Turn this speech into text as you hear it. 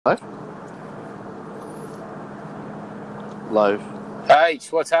Low. Hey,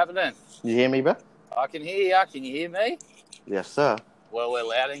 what's happening? You hear me, bro? I can hear you. Can you hear me? Yes, sir. Well, we're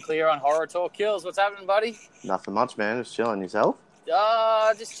loud and clear on Horror Talk Kills. What's happening, buddy? Nothing much, man. Just chilling. Yourself?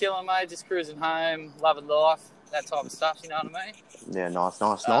 Just chilling, mate. Just cruising home, loving life, that type of stuff. You know what I mean? Yeah, nice.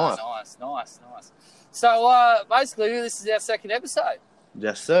 Nice. So, basically, this is our second episode,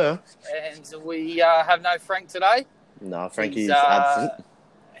 Yes, sir. and we have no Frank today. No, Frankie's He's, absent.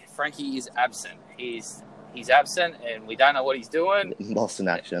 Frankie is absent. He's absent, and we don't know what he's doing. Lost in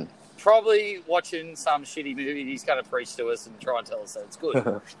action. Probably watching some shitty movie. He's going to preach to us and try and tell us that it's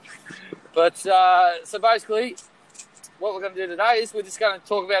good. But, so basically, what we're going to do today is we're just going to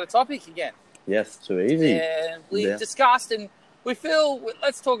talk about a topic again. Yes, too easy. And we've discussed and we feel,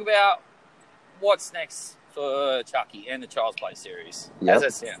 let's talk about what's next for Chucky and the Child's Play series. Yep. How's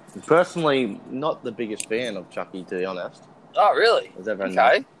that sound? Personally, not the biggest fan of Chucky, to be honest. Oh, really? As everyone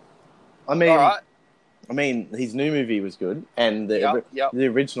Okay. knows. I mean, All right. his new movie was good, and the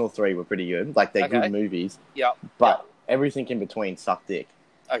original three were pretty good. Like, they're good movies. Yep. But everything in between sucked dick.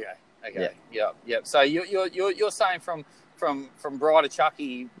 Okay. Yep. So you're saying from Bride of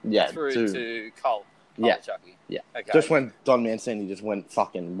Chucky through to Cult. Of Chucky. Yeah. Okay. Just when Don Mancini just went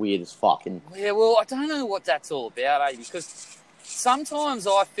fucking weird as fuck. And yeah, well, I don't know what that's all about, because sometimes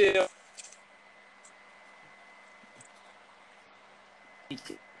I feel...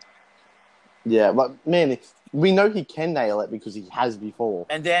 yeah, but man, we know he can nail it because he has before.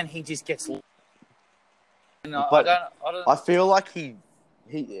 And then he just gets... But I feel like he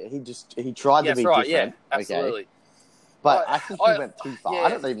tried to be different. Yeah, absolutely. Okay? But I think he went too far. Yeah. I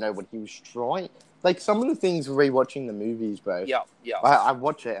don't even know what he was trying. Like, some of the things rewatching the movies, bro. Yeah. I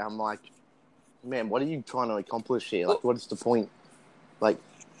watch it and I'm like, man, what are you trying to accomplish here? Like, what is the point? Like...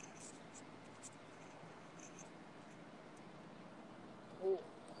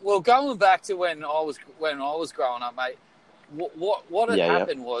 Well, going back to when I was growing up, mate, what had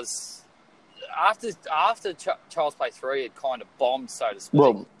happened was after Child's Play 3 had kind of bombed, so to speak.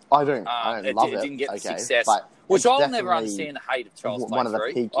 Well, I don't love it. It didn't get the success, which I'll never understand the hate of Child's Play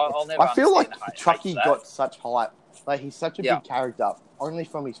 3. I feel like Chucky got such hype. Like, he's such a big character, only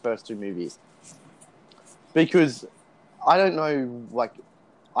from his first two movies. Because, I don't know, like,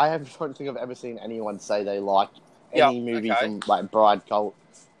 don't think I've ever seen anyone say they like any movie from, like, Bride, Cult,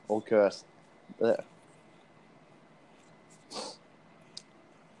 or Curse.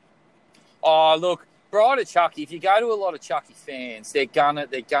 Oh, look, Bride of Chucky. If you go to a lot of Chucky fans, they're gonna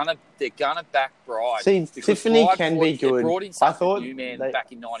back Bride. See, Tiffany can be good. It brought in something new, man.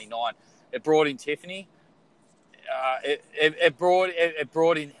 Back in '99, it brought in Tiffany. It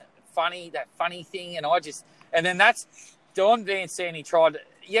brought in that funny thing, and then that's Don Mancini tried.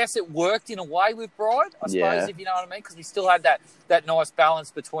 Yes, it worked in a way with Bride, I suppose, if you know what I mean, because we still had that nice balance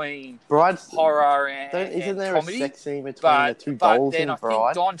between horror and isn't there comedy, a sex scene between the two dolls in Bride? But then I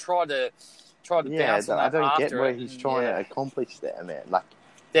think Don tried to bounce on that. I don't get what he's trying to accomplish there, man. Like,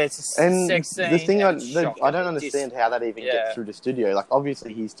 there's a sex scene. The thing I don't understand how that even gets through the studio. Like,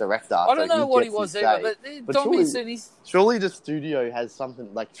 obviously he's director. I don't know what he was either, but Don Mancini's... Surely the studio has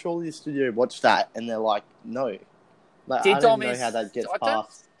something, like, surely the studio watched that and they're like, no. Like, I don't know how that gets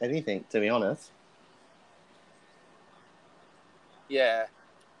past anything, to be honest. Yeah.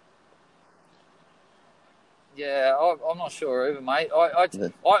 Yeah, I'm not sure either, mate. What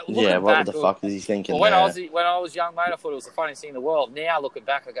the fuck is he thinking? Well, when I was young, mate, I thought it was the funniest thing in the world. Now, looking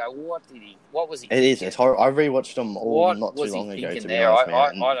back, I go, what was he thinking? It is. It's horrible. I rewatched them all not too long ago, to be honest, man.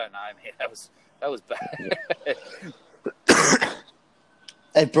 I don't know, man. That was bad.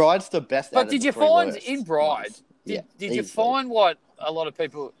 And Bride's the best. But did you find in Bride? Did you find what a lot of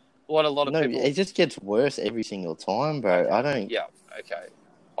people? No, it just gets worse every single time, bro. I don't. Yeah. Okay.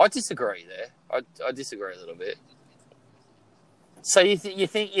 I disagree there. I disagree a little bit. So you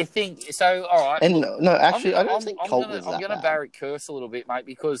think so? All right. And no, actually, I don't think Cult was that bad. I'm going to Barry Curse a little bit, mate,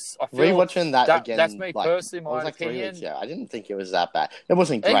 because I feel rewatching that again. That's me personally, my opinion. Yeah, I didn't think it was that bad. It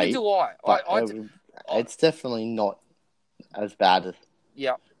wasn't great. Neither do I. It's definitely not as bad.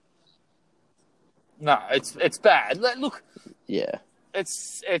 Yeah. No, it's bad. Look. Yeah.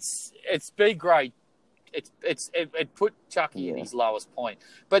 It's B grade. It put Chucky in his lowest point,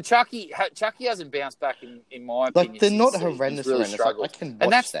 but Chucky hasn't bounced back in my opinion. Like, they're not horrendous. Really struggled. I can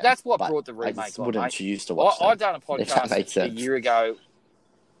watch and them, that's what brought the remake. I just wouldn't choose to watch them. I done a podcast a year ago.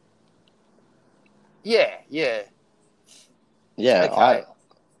 Yeah. Okay.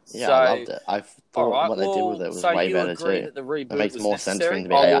 I loved it. I thought what they did with it was way better too. It makes more sense for him to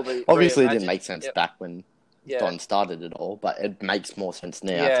be AI. Obviously, it didn't make sense back when Don started it all, but it makes more sense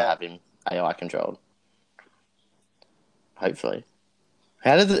now to have him AI controlled. Hopefully.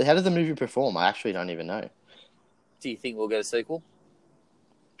 How did the movie perform? I actually don't even know. Do you think we'll get a sequel?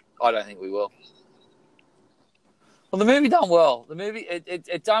 I don't think we will. Well, the movie done well. The movie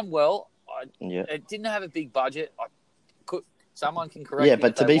it done well. It didn't have a big budget. Someone can correct me. Yeah,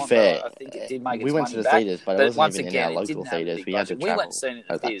 but to be fair, I think it did make its we went to the back, theaters, but it wasn't even in our local theaters. We had to travel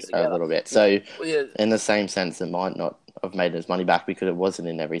a little bit. So, in the same sense, it might not have made its money back because it wasn't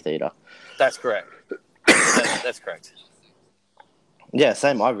in every theater. That's correct. That's correct. Yeah,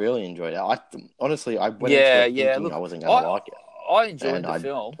 same. I really enjoyed it. Honestly, I went into it thinking I wasn't going to like it. I enjoyed the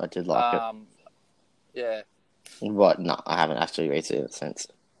film. I did like it. Yeah. But no, I haven't actually rated it since.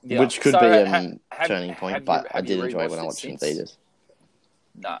 Yeah. Which could be a turning point, but I did enjoy it when I watched it in theaters.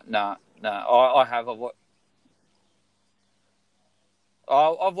 No. I have.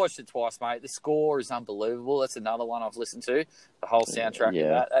 I've watched it twice, mate. The score is unbelievable. That's another one I've listened to. The whole soundtrack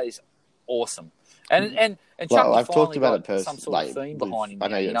of that is awesome. And Chucky I've talked about it some sort of theme behind him. I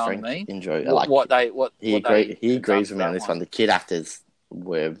know you know Frank what I mean? Enjoyed it. He agrees with me on this one. The kid actors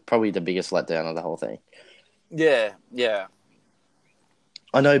were probably the biggest letdown of the whole thing. Yeah.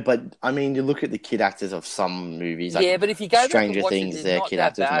 I know, but I mean, you look at the kid actors of some movies. Like but if you go Stranger Things, their kid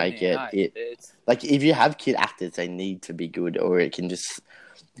actors make it. Like if you have kid actors, they need to be good, or it can just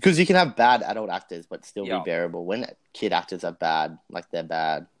because you can have bad adult actors, but still be bearable. When kid actors are bad, like they're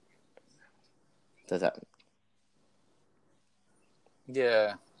bad. Does that?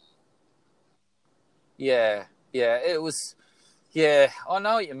 Yeah. It was. Yeah, I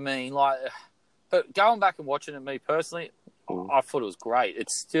know what you mean. Like, but going back and watching it, me personally, I thought it was great.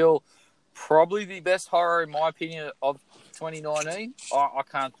 It's still probably the best horror, in my opinion, of 2019. I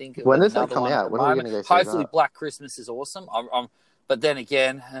can't think of when does that come out. When are we going to go see Hopefully, that? Black Christmas is awesome. But then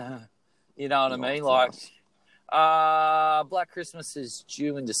again, you know what I mean. Like, Black Christmas is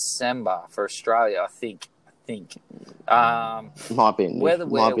due in December for Australia, I think. Might be. Whether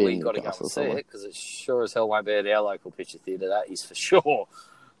we got to go and see it because it sure as hell won't be at our local picture theatre. That is for sure.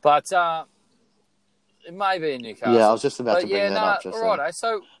 But it may be in Newcastle. Yeah, I was just about to bring that up. Just all right,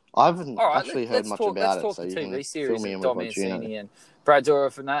 so I haven't actually heard much about it. Let's so talk the you TV series with Dom Mancini and Brad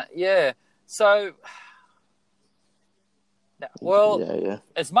Dourif and that. Yeah. So,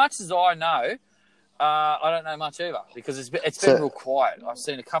 as much as I know, I don't know much either because it's been real quiet. I've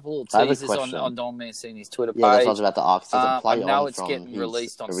seen a couple of teasers on Dom Mancini's Twitter page. Yeah, that's what I was about to ask. Does it play I know it's getting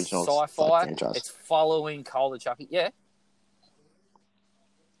released on Sci-Fi. It's following Call of Chucky. Yeah.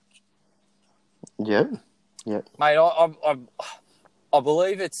 Yeah. Mate, I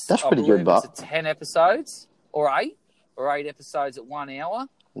believe it's. That's pretty good, but it's 10 episodes or 8 episodes at 1 hour.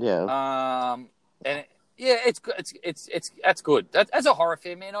 Yeah. And that's good. As a horror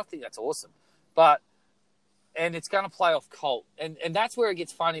fan, man, I think that's awesome. And it's going to play off cult, and that's where it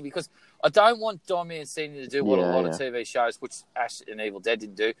gets funny because I don't want Dom Mancini to do what a lot of TV shows, which Ash and Evil Dead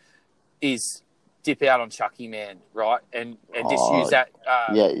didn't do, is dip out on Chucky Man, right? And just use that.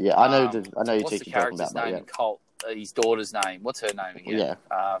 I know you're talking about name in Cult. His daughter's name. What's her name again?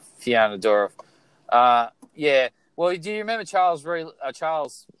 Yeah. Fiona Dourif. Well, do you remember Charles?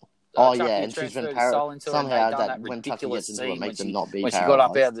 Chucky and she's been somehow that when Chucky gets into it, makes them not be when she got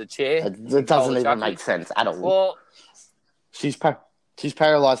up out of the chair. It doesn't even make sense at all. Well, she's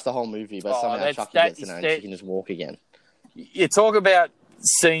paralyzed the whole movie, but somehow Chucky gets in her and she can just walk again. You talk about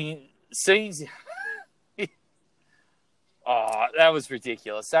scenes. That was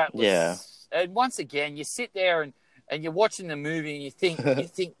ridiculous. That was, and once again, you sit there and you're watching the movie and you think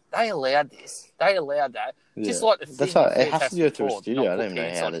they allowed this, they allowed that. Yeah. Just like the thing. That's right. It has to go through a studio. I don't know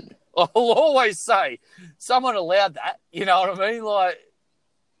how to. I'll always say someone allowed that. You know what I mean? Like,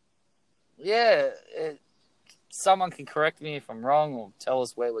 someone can correct me if I'm wrong or tell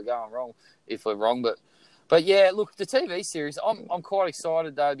us where we're going wrong if we're wrong. But yeah, look, the TV series. I'm quite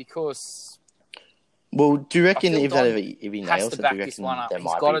excited though because. Well, do you reckon if he nails it, do you reckon there He's might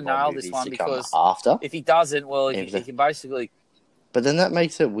got be to nail more this movies one to come because after? If he doesn't, well, he can basically. But then that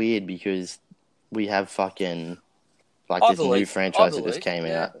makes it weird because we have fucking this new franchise that just came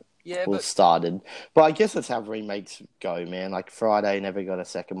out. Yeah, started. But I guess that's how remakes go, man. Like Friday never got a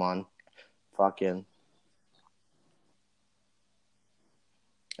second one. Fucking.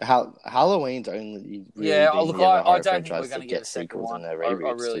 Halloween's only really I don't think we're going to get a second one. I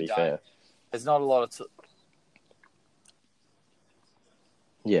really don't. Fair. There's not a lot of.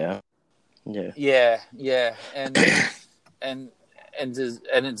 Yeah, and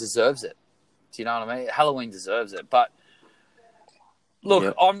it deserves it. Do you know what I mean? Halloween deserves it, but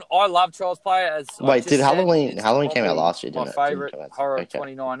look, I love Child's Play. Did Halloween came out last year? Didn't my favourite horror of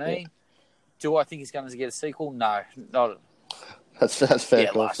 2019. Yeah. Do I think he's going to get a sequel? No, not. That's fair.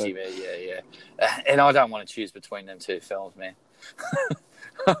 Yeah, last year, yeah. And I don't want to choose between them two films, man.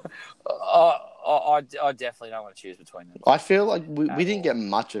 I definitely don't want to choose between them. I feel like we didn't get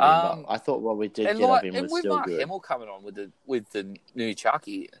much of him, but I thought what we did get of him was still Mark good. Hamill coming on with the new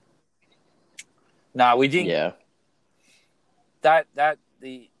Chucky. No, we didn't. Yeah.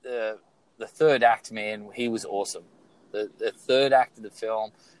 The third act, man, he was awesome. The third act of the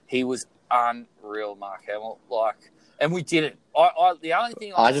film, he was unreal, Mark Hamill. And we did it. The only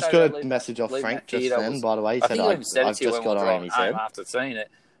thing I just got a message off Frank just then, by the way. He said, I've just got on, he said. After seeing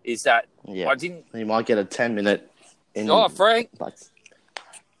it, is that I didn't... He might get a 10-minute... Frank.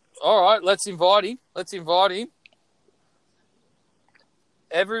 All right, let's invite him.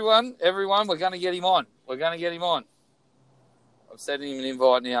 Everyone, we're going to get him on. I'm sending him an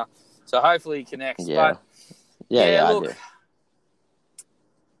invite now. So hopefully he connects. Yeah. But, I do.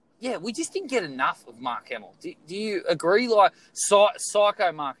 Yeah, we just didn't get enough of Mark Hamill. Do you agree? Like,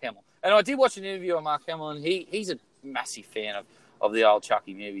 psycho Mark Hamill. And I did watch an interview of Mark Hamill, and he's a massive fan of the old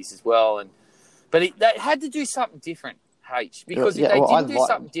Chucky movies as well. But they had to do something different, H. Because if they didn't do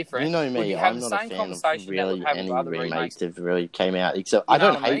something different, you know me, I'm not a fan of really any remakes that really came out. Except I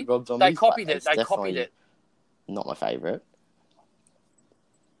don't hate Rob Zombie. They copied it. Not my favourite.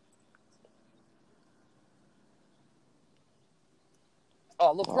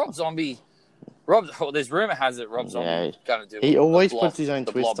 Oh, look, Rob Zombie. There's rumour has it Rob Zombie going to do. He always puts his own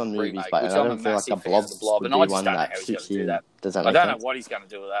twist on movies, but I don't feel like the Blob would be one that suits him. Does that make sense? I don't know what he's going to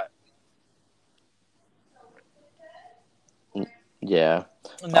do with that. Yeah.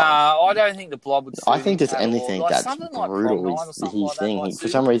 No, I don't think the Blob would. I think just anything that's brutal is his thing. For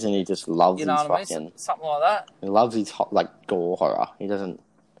some reason, he just loves his fucking something like that. He loves his gore horror. He doesn't.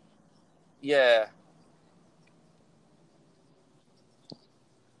 Yeah.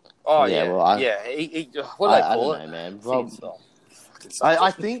 Oh yeah. Well, what do they call it? I don't know, man. Rob, I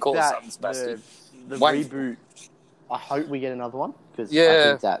think that the reboot. I hope we get another one because I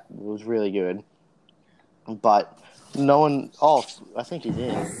think that was really good. But no one. Oh, I think he's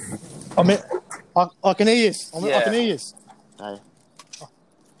in. I can hear you. I can hear you. Hey.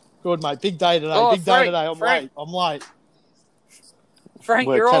 Good, mate. Big day today. Day today. I'm late. Frank,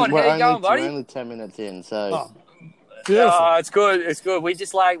 you're on. How you going, buddy? We're only 10 minutes in, so. Beautiful. Oh, it's good. It's good. We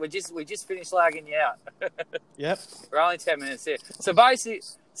just finished lagging you out. Yep. We're only 10 minutes here. So basically,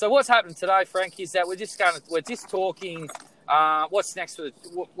 what's happened today, Frank, is that we're just talking. What's next for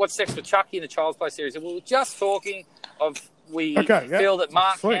Chucky in the Child's Play series? And we were just talking of feel that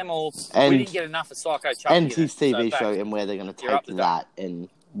Mark Hamill we didn't get enough of Psycho Chucky and his TV show and where they're going to take that and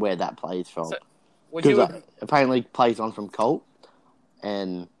where that plays from. Because apparently plays on from Cult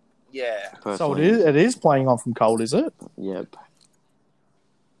and. Yeah. Personally. So it is playing on from Cold, is it? Yep.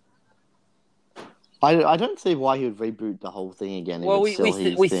 I don't see why he would reboot the whole thing again. Well, we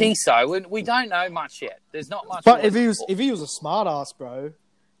think so. We don't know much yet. There's not much. But if he was a smart ass, bro,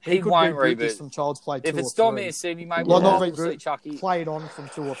 he could won't reboot this from Child's Play 2 if it's or 3. Dominic Sydney, mate. Well, not reboot. Chucky. Play it on from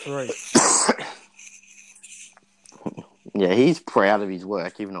 2 or 3. Yeah, he's proud of his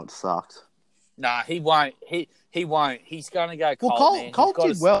work, even though it sucks. Nah, he won't. He won't. He's going to go Colt. Well, Colt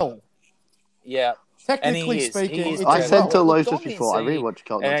did well. Yeah. Technically speaking, I said to Lucius before, I rewatched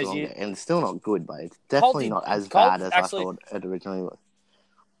Colt not long ago, and it's still not good, but it's definitely not as bad as I thought it originally was.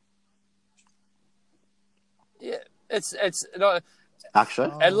 Yeah, it's not.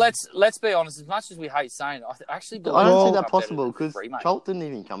 Actually, and let's be honest. As much as we hate saying it, I don't see that possible because Colt didn't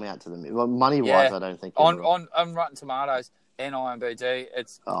even come out to the movie. Well, money-wise, I don't think. On Rotten Tomatoes. And IMDb,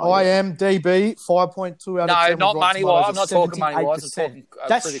 it's IMDb 5.2 out of 10. No, not money wise. I'm not talking money wise. I'm talking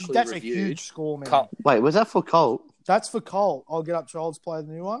critically that's reviewed. A huge score, man. Wait, was that for Colt? That's for Colt. I'll get up Child's Play,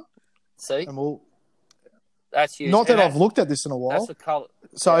 the new one. See, and that's huge. Not that I've looked at this in a while. That's for Colt.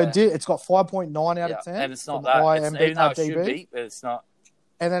 So it's got 5.9 out of 10, and it's not that. Even though it should be, but it's not.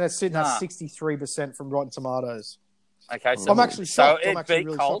 And then it's sitting at 63% from Rotten Tomatoes. Okay, so I'm actually shocked. So it beat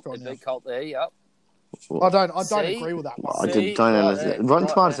Colt. It beat Colt there. Yep. I don't agree with that one. I don't understand. Rotten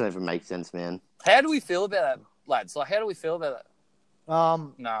Tomatoes doesn't even make sense, man. How do we feel about that, lads? Like, how do we feel about that?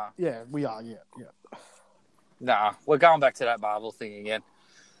 Nah. Yeah, we are. Yeah. Nah, we're going back to that Marvel thing again.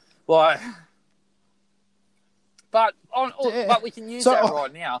 Like, but we can use that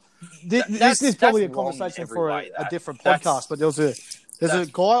right now. This is probably a conversation for a different podcast. But there's a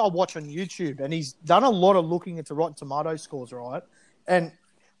guy I watch on YouTube, and he's done a lot of looking into Rotten Tomatoes scores, right? And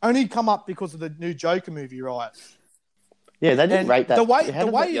only come up because of the new Joker movie, right? Yeah, they didn't rate that. The way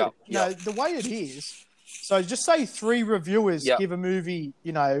it is. So just say 3 reviewers give a movie,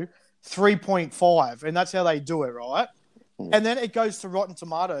 3.5, and that's how they do it, right? And then it goes to Rotten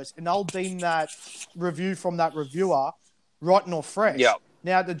Tomatoes, and they'll deem that review from that reviewer rotten or fresh. Yep.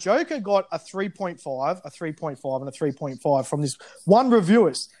 Now, the Joker got a 3.5, a 3.5, and a 3.5 from this one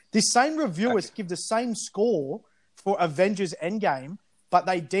reviewers. This same reviewers give the same score for Avengers Endgame, but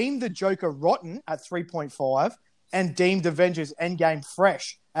they deemed the Joker rotten at 3.5 and deemed Avengers Endgame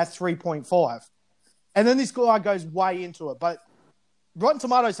fresh at 3.5. And then this guy goes way into it. But Rotten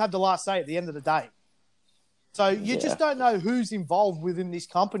Tomatoes have the last say at the end of the day. So you just don't know who's involved within this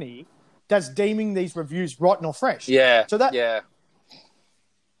company that's deeming these reviews rotten or fresh. Yeah. So that yeah.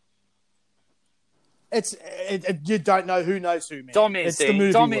 You don't know who knows who, man. Dom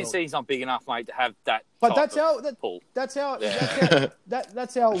Mancini's not big enough, mate, to have that. But that's how it works.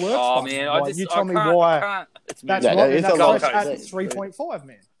 Oh man, you tell me why that's rotten. That's fresh at 3.5,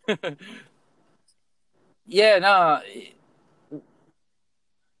 man. Yeah, no.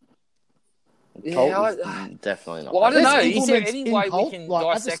 Yeah, definitely not. Well, I don't know. Is there any way we can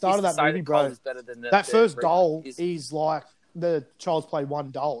like at the start of that movie, bro? That first doll is like the Child's Play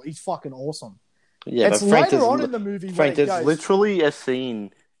 1 doll. He's fucking awesome. Yeah, it's but Frank, later on in the movie. Frank, there's literally a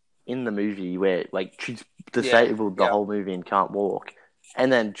scene in the movie where like she's disabled the whole movie and can't walk,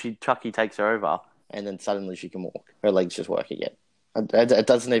 and then Chucky takes her over, and then suddenly she can walk. Her legs just work again. It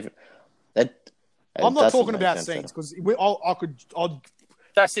doesn't even. I'm not talking about scenes because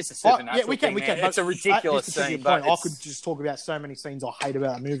That's just a supernatural yeah, we can. It's a ridiculous scene. But I could just talk about so many scenes I hate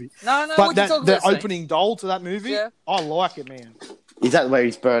about that movie. No, but the opening doll to that movie, I like it, man. Is that where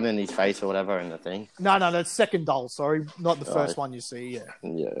he's burning his face or whatever in the thing? No, the second doll. Sorry, not the first one you see.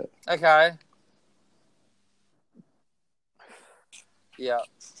 Yeah. Okay. Yeah.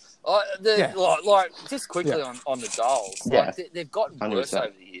 Like just quickly on the dolls. Like, they've gotten worse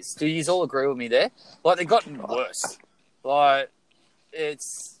over the years. Do you all agree with me there? Like they've gotten worse. Like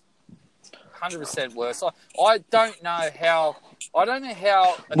it's 100% worse. I don't know how a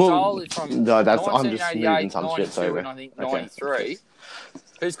doll is from 1988, 92, and I think 93.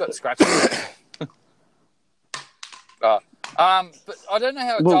 Who's got the scratches? But I don't know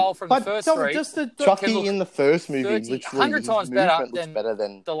how a doll from the first three. Chucky in the first movie, 100 times better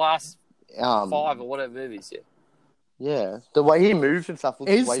than the last 5 or whatever movies. Yeah, the way he moves and stuff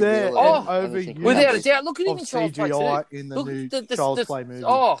looks way realer. Without a doubt. Look at even Child's Play 2. In the new Child's Play movie.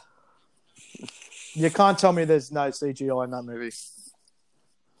 Oh, you can't tell me there's no CGI in that movie.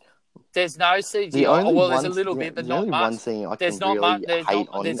 There's no CGI. There's a little bit, but not much. One thing I there's can not really much. hate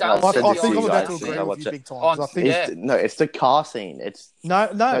on it. I think I'm about to agree with you big time. It's the car scene. It's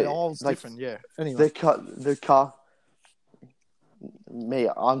it's different. Yeah. Anyway, the car.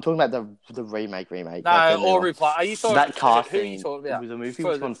 I'm talking about the remake. No, or replay. Are you talking that car who scene? Are you talking about? The movie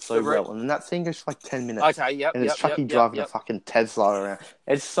was gone so well, and then that scene goes for like 10 minutes. Okay, yep. And it's Chucky driving a fucking Tesla around.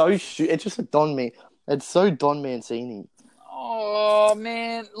 It's so it's just a It's so Don Mancini. Oh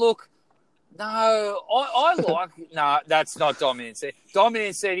man, look. No, I like. No, that's not Don Mancini. Don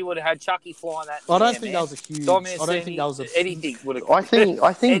Mancini would have had Chucky flying that. I don't think that was a huge. I don't think that was anything would have. I think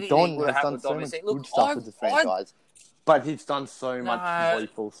Don has done so much good stuff with the franchise, but he's done so much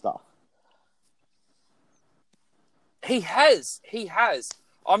joyful stuff. He has.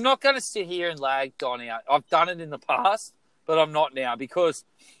 I'm not going to sit here and lag Don out. I've done it in the past, but I'm not now because.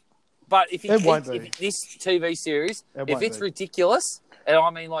 But if this TV series, if it's ridiculous. And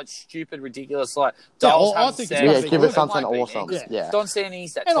I mean, like, stupid, ridiculous, like, dolls give us something awesome. Yeah. Don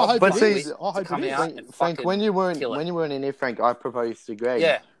Sandy's that Frank, when you weren't in here, Frank, I proposed to Greg.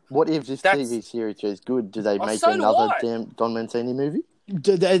 Yeah. What if this TV series is good? Do they make another damn Don Mancini movie?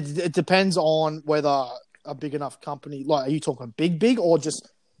 It depends on whether a big enough company, like, are you talking big, or just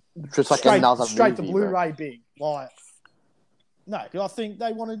like another straight movie, to Blu-ray big? Like, no, I think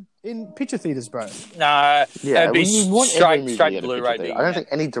they wanted in picture theaters, bro. No, yeah, you want straight Blu-ray big. I don't think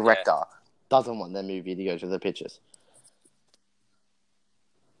any director doesn't want their movie to go to the pictures.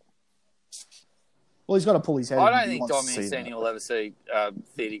 Well, he's got to pull his head. I don't think Don Mancini will ever see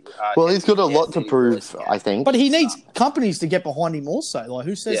theatre. Well, he's got a lot to prove, I think. But he needs companies to get behind him also. Like,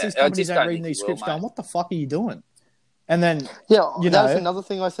 who says these companies aren't reading these scripts going, what the fuck are you doing? And then, that was another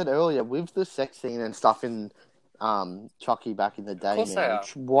thing I said earlier. With the sex scene and stuff in Chucky back in the day, man,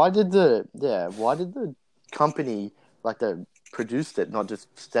 why did the company, like, that produced it, not just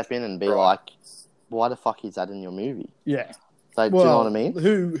step in and be like, why the fuck is that in your movie? Yeah. Like, do you know what I mean?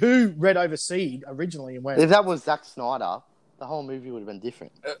 Who read Overseed originally and went... If that was Zack Snyder, the whole movie would have been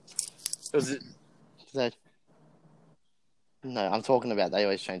different. Was it... No, I'm talking about they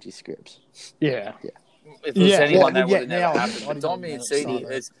always change his scripts. Yeah. If there was anyone, that would have never happened. But Don Mancini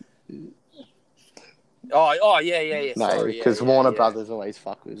is... Oh, yeah. No, because Warner Brothers always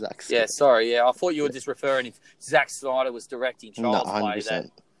fuck with Zack Snyder. Yeah, sorry, I thought you were just referring if Zack Snyder was directing Child's Play.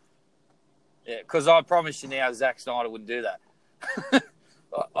 100%. Yeah, because I promise you now, Zack Snyder wouldn't do that.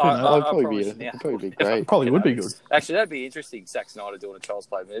 I'd probably be great. Probably would be good. Actually, that'd be interesting. Zack Snyder doing a Child's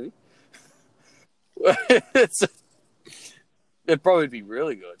Play movie. It'd probably be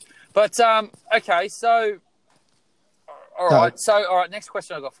really good. But okay, so all right. Next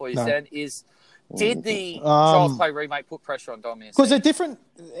question I got for you, Stan, is: did the Child's Play remake put pressure on Dom Mancini? Because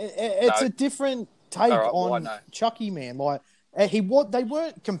it's a different take on Chucky, man. Like they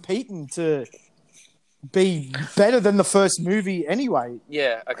weren't competing to be better than the first movie anyway.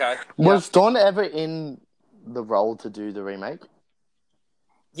 Yeah. Okay. Was Don ever in the role to do the remake?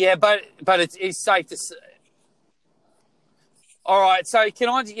 Yeah, but it's safe to say. All right, so can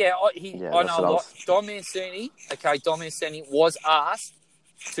I? Yeah, I know a lot. Don Mancini. Okay, Don Mancini was asked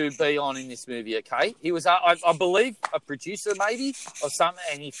to be on in this movie. Okay, he was, I believe, a producer maybe or something,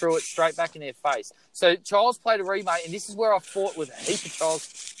 and he threw it straight back in their face. So Child's Play a remake, and this is where I fought with a heap of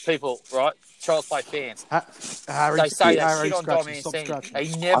Child's people, right? Child's Play fans. They say that shit on Don Mancini. They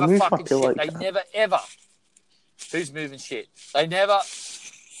never fucking shit. They never ever. Who's moving shit? They never.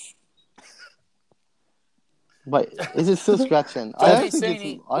 Wait, is it still scratching? I don't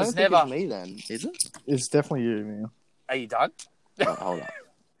think it's me then, is it? It's definitely you, man. Are you done? Hold on.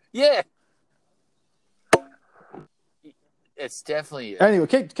 Yeah. It's definitely you. Anyway,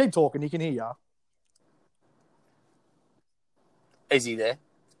 keep talking. He can hear you. Is he there?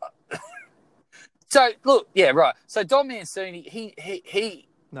 So, look, yeah, right. So, Don Mancini, he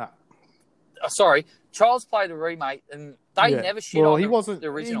No. Sorry, Child's Play a remake, and they never shit on the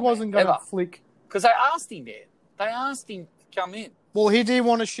original. He wasn't going to flick. Because they asked him, man. They asked him to come in. Well, he did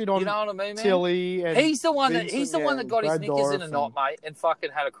want to shit on, you know what I mean, man? Tilly. And he's the one Vincent, that got his knickers in a knot, mate, and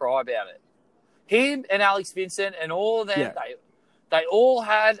fucking had a cry about it. Him and Alex Vincent and all of them, they all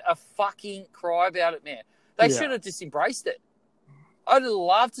had a fucking cry about it, man. They should have just embraced it. I'd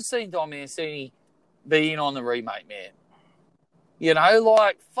love to see Don Mancini be in on the remake, man. You know,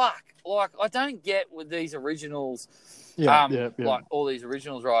 like, fuck. Like, I don't get with these originals. Like all these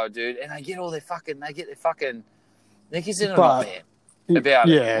originals, right, dude? And they get their fucking knickers in a knot, man. About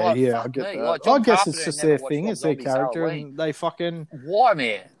it. I get that. Like, I guess it's just their thing. It's their character, and they fucking... Why,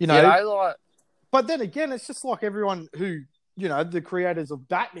 man? You know, like... But then again, it's just like everyone who, you know, the creators of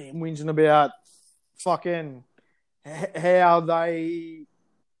Batman whinging about fucking how they,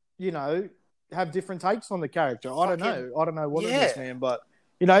 you know, have different takes on the character. I don't know what it is, man. But,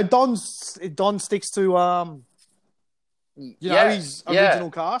 you know, Don sticks to... You know, his original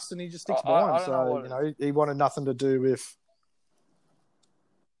cast, and he just sticks by him. So, you know, he wanted nothing to do with...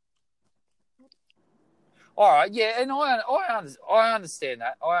 All right, yeah, and I understand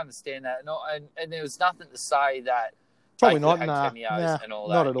that. And there was nothing to say that probably they not had cameos and all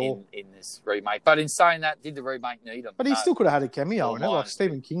that not at all. in this remake. But in saying that, did the remake need them? But he still could have had a cameo in it. Like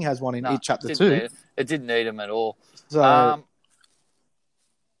Stephen King has one in each chapter too. It didn't need him at all. So,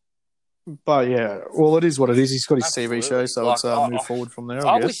 but yeah, well, it is what it is. He's got his TV show, so let's move forward from there.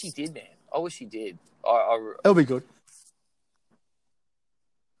 I guess. Wish he did, man. I wish he did. It'll be good.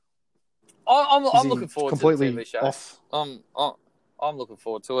 I'm looking forward to the TV show. Off. I'm looking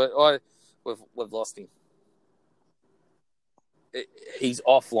forward to it. We've lost him. He's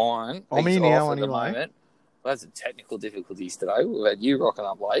offline. I'm in now at the moment. Well, that's technical difficulties today. We've had you rocking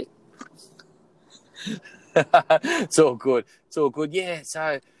up late. It's all good. Yeah.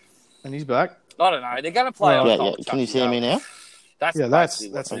 So. And he's back. I don't know. They're going to play on. Can you see me now? That's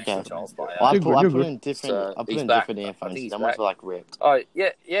okay. I put in different earphones. That one's like ripped. Oh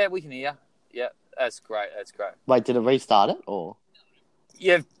yeah, we can hear. Yeah, that's great. Wait, did it restart it or?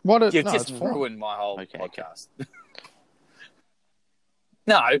 Yeah, you've just ruined my whole podcast.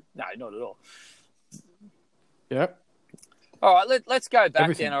 No, not at all. Yep. All right, let's go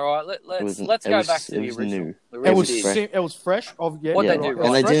back then. All right, let's go back to the original. It was fresh. What they do,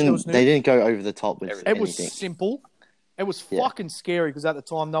 and they didn't go over the top with anything. It was simple. It was fucking scary because at the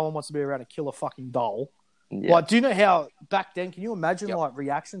time, no one wants to be around a killer fucking doll. Yeah. Like, do you know how back then? Can you imagine like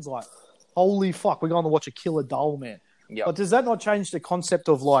reactions like, "Holy fuck, we're going to watch a killer doll, man"? Yeah. But does that not change the concept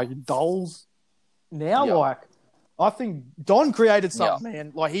of like dolls now? Yep. Like, I think Don created something,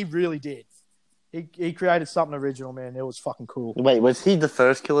 man. Like he really did. He created something original, man. It was fucking cool. Wait, was he the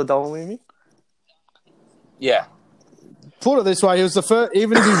first killer doll movie? Yeah. Put it this way, he was the first.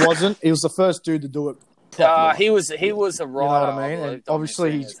 Even if he wasn't, he was the first dude to do it. He was a writer. You know what I mean? And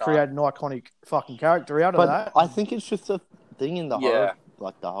obviously, he's created an iconic fucking character out of that. I think it's just a thing in the horror,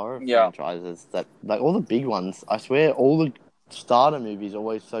 like the horror franchises that, like all the big ones. I swear, all the starter movies are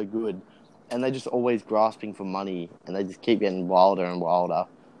always so good, and they're just always grasping for money, and they just keep getting wilder and wilder.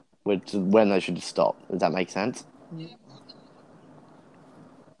 Which is when they should stop. Does that make sense?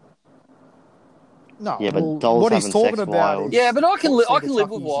 No, yeah, but dolls what he's having talking sex about wild. is Yeah, but I can live Sega with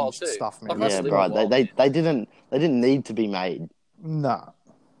Chuckies wild and too. stuff, man. Yeah, bro. They didn't need to be made. Nah.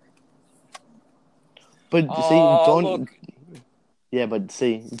 But see, Don. Look. Yeah, but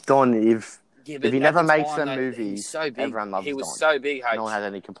see, Don. If he never makes them movies, so big. everyone loves Don. He was so big. No one has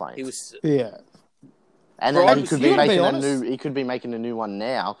any complaints. He was. Yeah. And then he could be making a new. He could be making a new one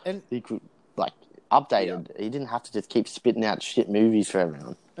now. And he could updated. Yeah. He didn't have to just keep spitting out shit movies for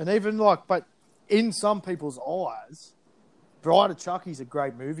everyone. And even but in some people's eyes, Bride of Chucky's a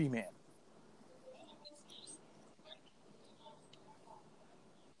great movie, man.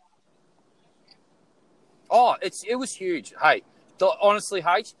 Oh, it was huge. Hey, honestly,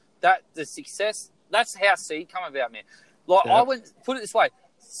 H, the success, that's how Seed come about, man. I put it this way.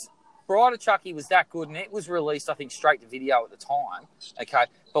 Bride of Chucky was that good, and it was released, I think, straight to video at the time. Okay,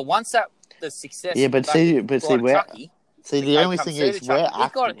 but once the success, the only thing is it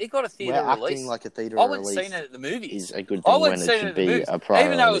got a theater release. Acting like a theater I wouldn't release seen it at the movies. Is a good thing when it should be a priority,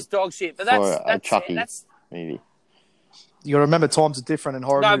 even though it was dog shit. But that's a Chucky movie. You got to remember, times are different, and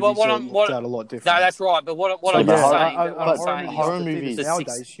horror movies are looked at a lot different. No, that's right. But what I'm saying, horror movies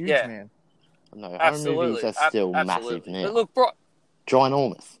nowadays huge, man. No, horror movies are still massive now. But look,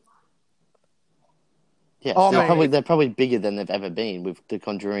 ginormous. Yeah, they're probably bigger than they've ever been with the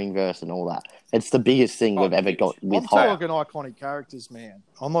Conjuring verse and all that. It's the biggest thing we've ever got with horror. I'm talking iconic characters, man.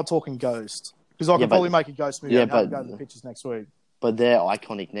 I'm not talking Ghost. Because I could probably make a Ghost movie and go to the pictures next week. But they're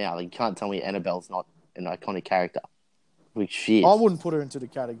iconic now. You can't tell me Annabelle's not an iconic character. Which she is. I wouldn't put her into the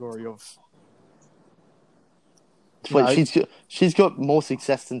category of... She's got more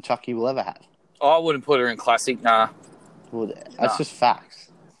success than Chucky will ever have. I wouldn't put her in classic, nah. Well, that's just facts.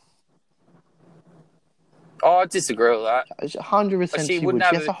 Oh, I disagree with that. 100% she would.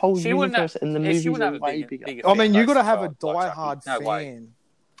 She has a whole universe in the movies are way bigger. I mean, you got to have a diehard fan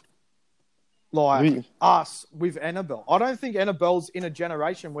like us with Annabelle. I don't think Annabelle's in a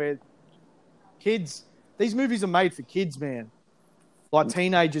generation where kids... These movies are made for kids, man. Like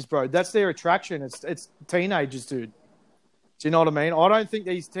teenagers, bro. That's their attraction. It's teenagers, dude. Do you know what I mean? I don't think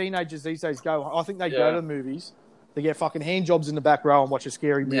these teenagers these days go... I think they go to the movies. They get fucking hand jobs in the back row and watch a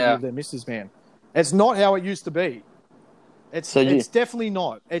scary movie with their missus, man. It's not how it used to be. It's definitely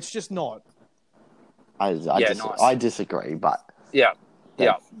not. It's just not. I disagree, but...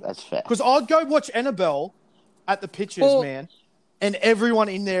 That's fair. Because I'd go watch Annabelle at the pictures, man, and everyone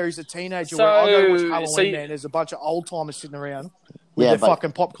in there is a teenager. I'll go watch Halloween, man. There's a bunch of old-timers sitting around with their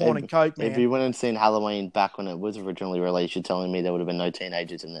fucking popcorn and Coke, man. If you went and seen Halloween back when it was originally released, you're telling me there would have been no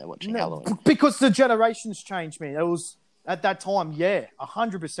teenagers in there watching Halloween? Because the generations changed, man. It was, at that time,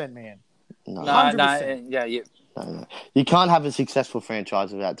 100%, man. No. 100%. No. You can't have a successful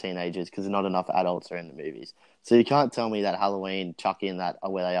franchise without teenagers because not enough adults are in the movies. So you can't tell me that Halloween, Chucky, and that are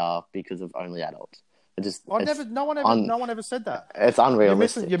where they are because of only adults. No one ever said that. It's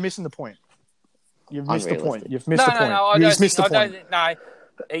unrealistic. You're missing the point. You've missed the point. You've missed the point. No,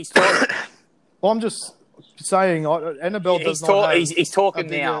 he's talking. Well, I'm just saying, Annabelle does not have... He's talking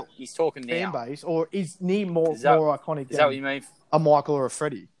now. He's talking now. Fan base, or is Neve more iconic? Is that what you mean? A Michael or a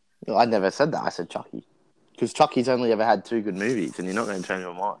Freddy? No, I never said that. I said Chucky. Because Chucky's only ever had 2 good movies, and you're not going to change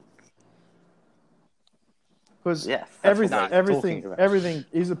your mind. Because everything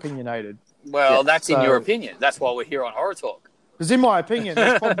is opinionated. Well, that's in your opinion. That's why we're here on Horror Talk. Because in my opinion,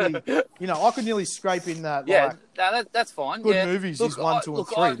 there's probably, I could nearly scrape in that. That's fine. Good movies is 1, 2, and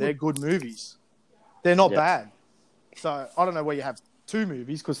 3. They're good movies. They're not bad. So I don't know where you have 2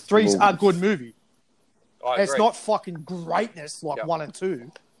 movies because 3's a good movie. It's not fucking greatness like 1 and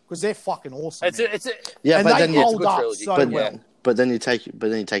 2 because they're fucking awesome. But then you take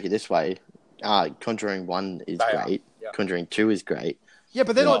it this way. Conjuring 1 is great. Yep. Conjuring 2 is great. Yeah,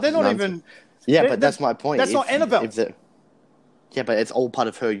 but they're not even. Yeah, but that's my point. That's not Annabelle. Yeah, but it's all part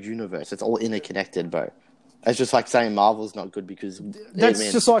of her universe. It's all interconnected, bro. It's just like saying Marvel's not good because...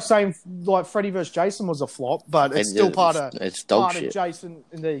 That's just like saying Freddy vs. Jason was a flop, but it's still part of Jason.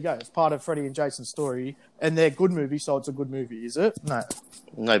 And there you go. It's part of Freddy and Jason's story, and they're good movies, so it's a good movie, is it? No.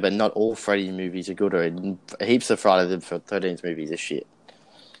 No, but not all Freddy movies are good, or heaps of Friday the 13th movies are shit.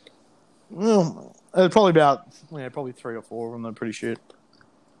 Probably 3 or 4 of them are pretty shit.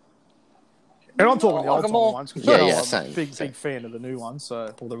 And I'm talking the old-time ones because I'm a big fan of the new ones,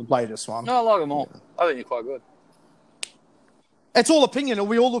 or the latest one. No, I like them all. I think you're quite good. It's all opinion, and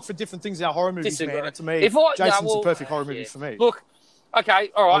we all look for different things in our horror movies, man. And to me, Jason's a perfect horror movie for me. Look,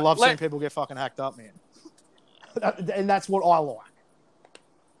 okay, all right. I love seeing people get fucking hacked up, man. And that's what I like.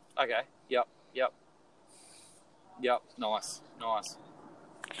 Okay, yep. Nice.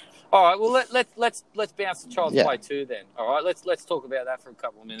 All right, well let's bounce to Child's Play 2 then. All right, let's talk about that for a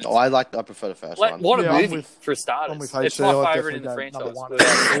couple of minutes. Oh, I prefer the first one. What a movie for starters. It's my favourite in the franchise.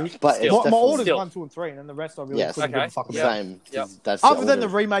 But my order's 1, 2, and 3, and then the rest I really couldn't give a fuck about. Same. Yep. Other than the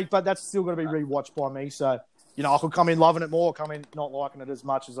remake, but that's still got to be rewatched by me. So I could come in loving it more, come in not liking it as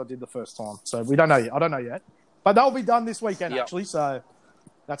much as I did the first time. So we don't know yet. I don't know yet, but that'll be done this weekend actually. So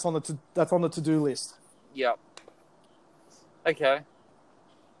that's on the to-do list. Yep. Okay.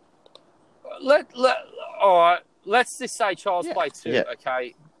 All right. Let's just say Child's Play 2. Yeah.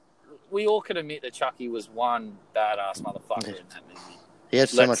 Okay. We all can admit that Chucky was one badass motherfucker in that movie. He had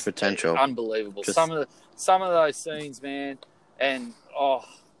so much potential. Unbelievable. Some of those scenes, man, and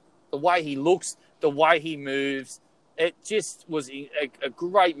the way he looks, the way he moves, it just was a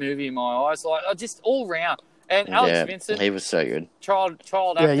great movie in my eyes. Like just all round. And Alex Vincent, he was so good. Child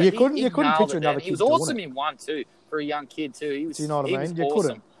actor. You couldn't picture another kid. He was awesome in 1 too for a young kid too. He was. Do you know what I mean? You awesome.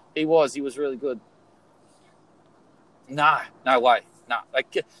 couldn't. He was really good. No way. No,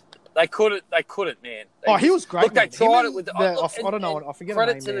 they couldn't, man. He was great. Look, they tried it with. I don't know. I forget.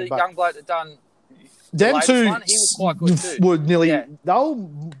 Credit to the young bloke that done. Them two he was quite good too. Were nearly they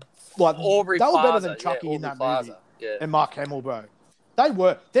were Aubrey they were Plaza, better than Chucky in that movie. Yeah. And Mark Hamill, bro. They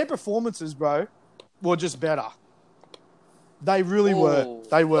were. Their performances, bro, were just better. They really were.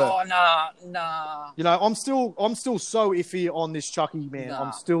 They were. Oh, nah. I'm still so iffy on this Chucky, man. Nah.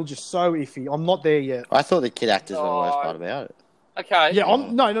 I'm still just so iffy. I'm not there yet. I thought the kid actors were the worst part about it. Okay. Yeah,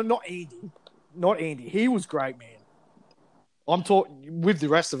 not Andy. Not Andy. He was great, man. I'm talking with the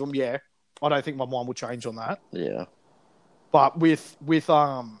rest of them, yeah. I don't think my mind will change on that. Yeah. But with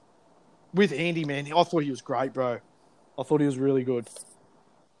Andy, man, I thought he was great, bro. I thought he was really good.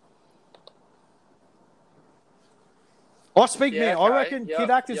 I reckon kid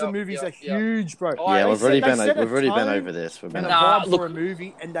actors in movies are huge, bro. Yeah, we've already been over this. We've been a vibe for a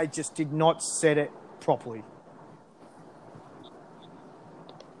movie, and they just did not set it properly.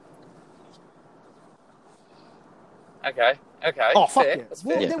 Okay. Oh, fuck fair. Yeah.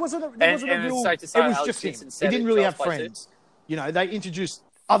 Well, there wasn't a real... It was just him. He didn't really have friends. They introduced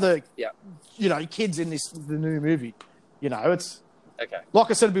other, kids in the new movie. It's... Okay. Like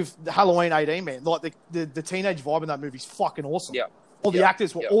I said with Halloween 18, man, like the teenage vibe in that movie is fucking awesome. Yeah. All the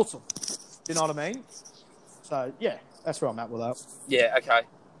actors were awesome. You know what I mean? So, yeah, that's where I'm at with that. Yeah, okay.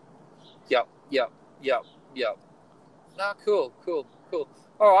 Yep. No, cool.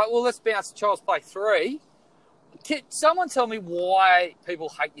 All right, well, let's bounce to Child's Play 3. Can someone tell me why people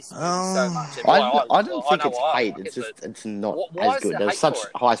hate this movie so much? I don't think it's hate. It's just it's not as good. There's such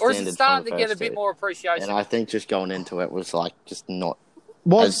high standards. Or is it starting to get a bit more appreciation? And I think just going into it was like just not.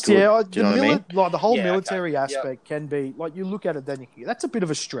 Was do you know what I mean? Like the whole military aspect can be like you look at it, then that's a bit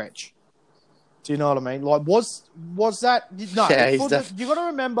of a stretch. Do you know what I mean? Like was that no? Yeah, you got to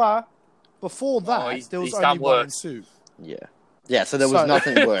remember before that there was only 1 and 2. Yeah, so there was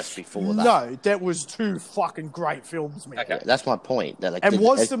nothing worse before that. No, that was 2 fucking great films, man. Okay. Yeah, that's my point. That,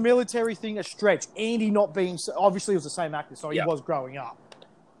 was the military thing a stretch? Andy not being... Obviously, he was the same actor, so he was growing up.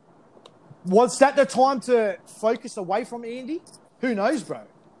 Was that the time to focus away from Andy? Who knows, bro?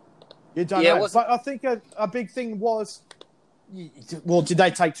 You don't know. But I think a big thing was... Well, did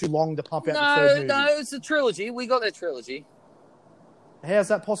they take too long to pump out the third movie? No, it's a trilogy. We got that trilogy. How's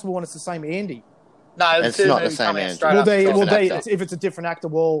that possible when it's the same Andy? No, it's not the same actor. If it's a different actor,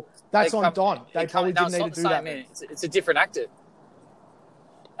 well, that's on Don. They probably didn't need to do that. It's a different actor.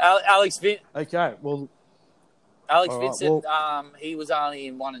 Alex Vincent. Okay, well, Alex Vincent. He was only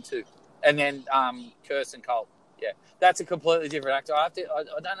in 1 and 2, and then Kirsten Cole. Yeah, that's a completely different actor. I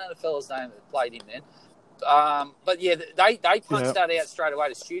don't know the fella's name that played him then. But yeah, they punched that out straight away.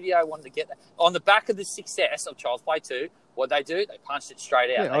 The studio wanted to get that on the back of the success of Child's Play 2. What they do? They punched it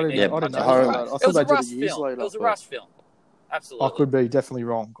straight out. I didn't know. It was a Rush film. It was a Rush film. Absolutely. I could be definitely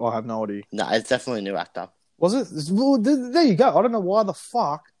wrong. I have no idea. No, it's definitely a new actor. Was it? Well, there you go. I don't know why the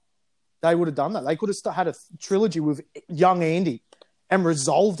fuck they would have done that. They could have had a trilogy with young Andy and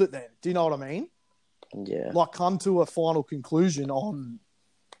resolved it then. Do you know what I mean? Yeah. Like come to a final conclusion on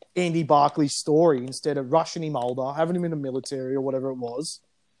Andy Barclay's story instead of rushing him older, having him in the military or whatever it was,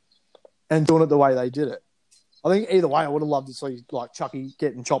 and doing it the way they did it. I think either way, I would have loved to see like Chucky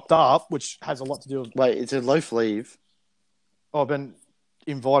getting chopped up, which has a lot to do with. Wait, it's a loaf leave. I've been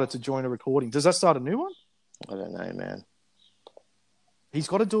invited to join a recording. Does that start a new one? I don't know, man. He's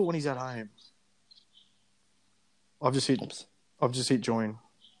got to do it when he's at home. I've just hit join.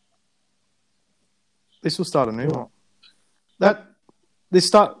 This will start a new one. This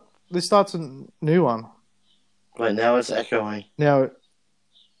starts a new one. Wait, now it's echoing. Now,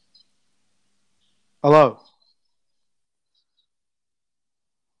 hello.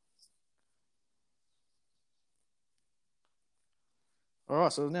 All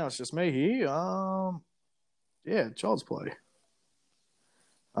right, so now it's just me here. Yeah, Child's Play.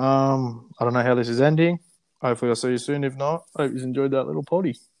 I don't know how this is ending. Hopefully I'll see you soon. If not, I hope you enjoyed that little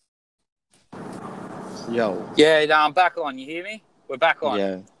potty. Yo. Yeah, I'm back on. You hear me? We're back on.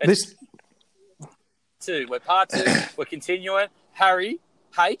 Yeah. We're part 2. We're continuing. Harry,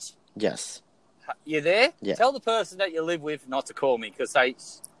 H. Yes. You there? Yeah. Tell the person that you live with not to call me because they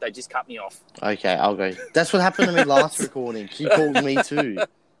just cut me off. Okay, I'll go. That's what happened to me last recording. She called me too.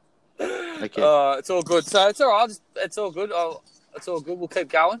 Okay. It's all good. So it's all right. It's all good. It's all good. We'll keep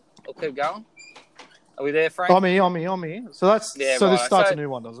going. Are we there, Frank? I'm here. So this starts a new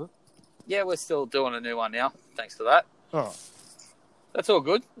one, does it? Yeah, we're still doing a new one now. Thanks for that. All right. That's all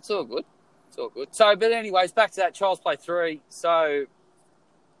good. It's all good. So, but anyways, back to that Child's Play 3. So,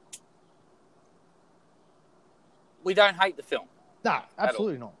 we don't hate the film. No,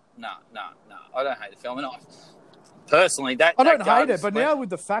 absolutely not. No. I don't hate the film. And personally, I don't hate it, but now with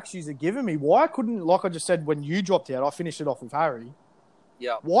the facts you're giving me, why couldn't, like I just said, when you dropped out, I finished it off with Harry.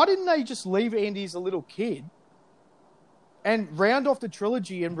 Yeah. Why didn't they just leave Andy as a little kid and round off the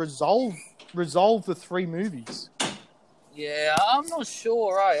trilogy and resolve the 3 movies? Yeah, I'm not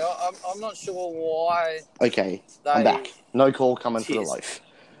sure, I'm not sure why. Okay, I'm back. No call coming for the loaf.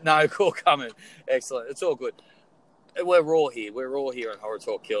 No call coming. Excellent. It's all good. We're raw here. On Horror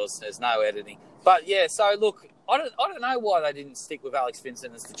Talk Kills. There's no editing. But yeah, so look, I don't know why they didn't stick with Alex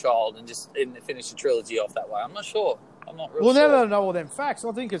Vincent as the child and just finish the trilogy off that way. I'm not sure. I'm not real sure. Well, now that I know all them facts,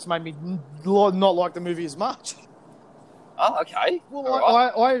 I think it's made me not like the movie as much. Oh, okay. Well,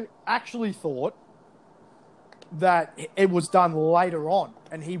 I actually thought that it was done later on,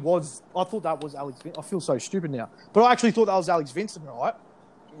 and I thought that was Alex Vincent. I feel so stupid now. But I actually thought that was Alex Vincent, right?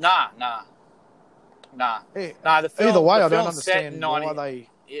 Nah. The film, either way, I don't understand why they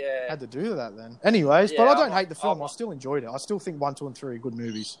had to do that then. Anyways, but I don't hate the film. I still enjoyed it. I still think 1, 2, and 3 are good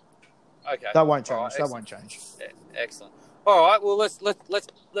movies. Okay. That won't change. Right, that won't change. Yeah, excellent. All right. Well, let's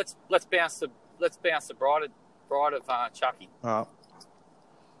bounce the bride of Chucky. All right.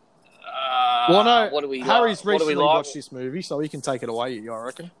 Well, no. What do we Harry's like? recently watched this movie, so he can take it away. I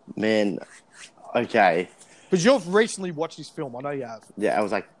reckon. Man, okay. Because you've recently watched this film. I know you have. Yeah, it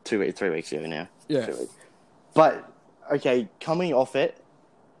was like 3 weeks ago now. Yeah. 2 weeks. But okay, coming off it.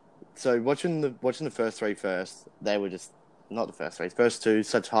 So watching the first 3 first, they were just not the first 3. First 2,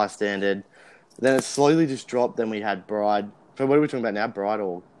 such high standard. Then it slowly just dropped. Then we had Bride. So what are we talking about now? Bride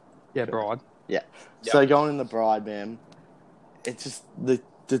or? Yeah, Bride. Yeah. Yep. So going in the Bride, man. It's just the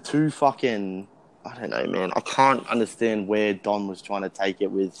 2 fucking. I don't know, man. I can't understand where Don was trying to take it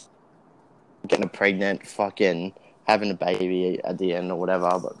with getting pregnant, fucking having a baby at the end or whatever.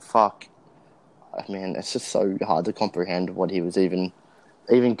 But fuck, man, it's just so hard to comprehend what he was even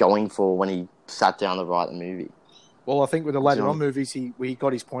going for when he sat down to write the movie. Well, I think with the later on movies, he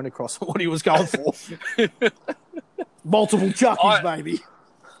got his point across for what he was going for. Multiple Chuckies, baby.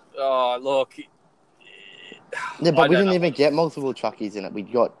 Oh, look. Yeah, but we didn't even get multiple Chuckies in it. We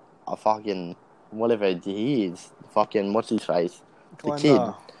got a fucking whatever he is. Fucking what's his face? The kid.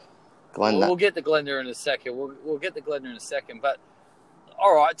 Glenda. We'll get the Glenda in a second. We'll get the Glenda in a second. But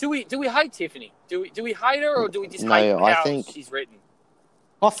all right, do we hate Tiffany? Do we hate her or do we just hate how she's written?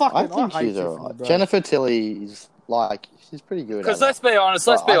 I think she's alright. Jennifer Tilly is she's pretty good. Because let's be honest.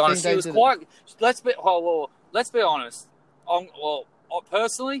 She was quite. Let's be honest.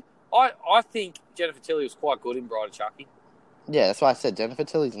 Personally, I think Jennifer Tilly was quite good in Bride of Chucky. Yeah, that's why I said Jennifer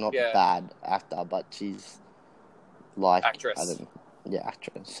Tilly's not a bad actor, but she's actress.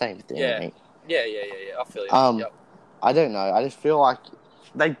 Actress. Same thing. Yeah. Yeah. I feel you. Yep. I don't know. I just feel like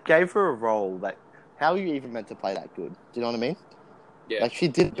they gave her a role that. How are you even meant to play that good? Do you know what I mean? Yeah. She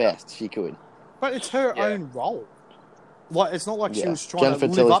did best she could. But it's her own role. It's not like she was trying Jennifer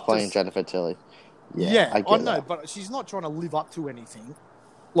to Tilly's live up playing to... Jennifer Tilly. I know, but she's not trying to live up to anything.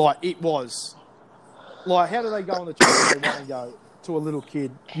 It was. How do they go on the channel they want to go to a little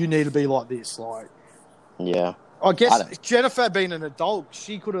kid, you need to be like this? Yeah. I guess Jennifer being an adult,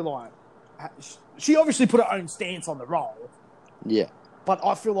 she could have she obviously put her own stance on the role. Yeah. But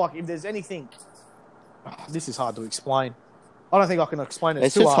I feel like if there's anything... this is hard to explain. I don't think I can explain it.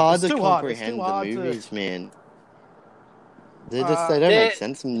 It's just hard to comprehend the movies, man. They don't make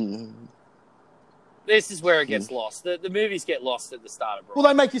sense. This is where it gets lost. The movies get lost at the start of Bride. Well,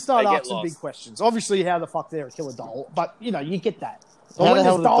 they make you start asking big questions. Obviously, how the fuck they're a killer doll, but you get that. So when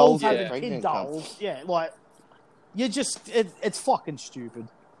there's dolls having kid dolls, you just it's fucking stupid.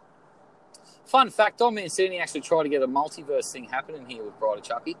 Fun fact: Don Mancini actually tried to get a multiverse thing happening here with Bride of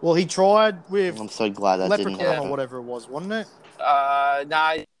Chucky. Well, he tried with. I'm so glad that didn't happen. Or whatever it was, wasn't it?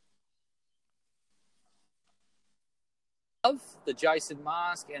 No. the Jason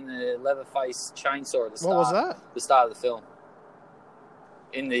mask and the Leatherface chainsaw at the start. What was that? The start of the film.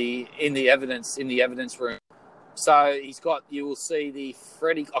 In the evidence room. So you will see the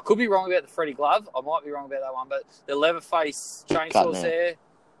Freddy. I could be wrong about the Freddy glove. I might be wrong about that one, but the Leatherface chainsaw's there.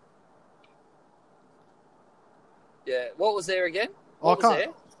 Yeah. What was there again? I can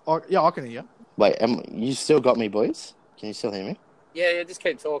hear you. Wait, you still got me, boys? Can you still hear me? Yeah, just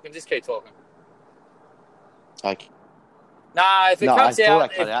keep talking. Okay. Nah, if it cuts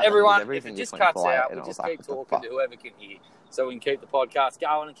out, if everything it just cuts out, we'll just keep talking to whoever can hear, so we can keep the podcast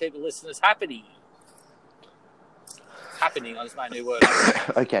going and keep the listeners happening. Happening, I just made a new word.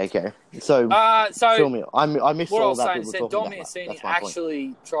 Okay. So fill me. I missed all that. What I was saying, Dom Mancini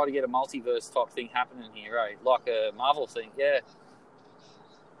actually tried to get a multiverse type thing happening here, right? Like a Marvel thing, yeah.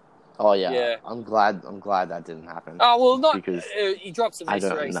 Oh yeah. I'm glad that didn't happen. Oh well, not because he dropped some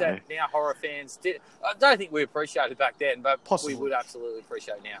Easter eggs that now horror fans did. I don't think we appreciated back then, but possibly we would absolutely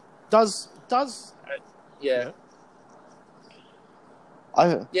appreciate now. Does yeah.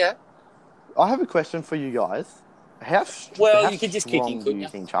 I have a question for you guys. You could just kick him, couldn't you?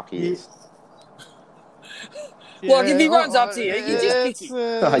 Think Chucky is? Like if he runs up to you, you just kick him.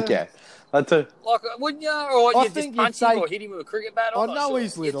 Okay. Like, wouldn't you? Or you just punch him or hit him with a cricket bat? I know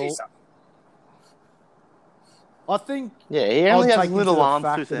he's little. I think. Yeah, he only has little arms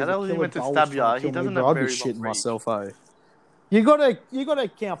to say. How he went to stab you? He doesn't have very long reach. Myself, You gotta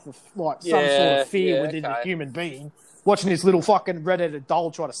account for like some sort of fear within the human being. Watching this little fucking red-headed doll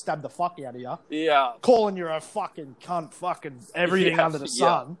try to stab the fuck out of you. Yeah. Calling you a fucking cunt, fucking everything under the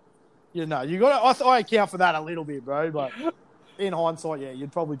sun. You know, you gotta. I account for that a little bit, bro. But in hindsight,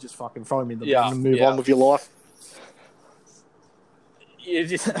 you'd probably just fucking throw him in the bin and move on with your life. You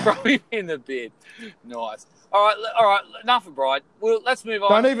just throw him in the bin. Nice. All right. Enough of Bride. Well, let's move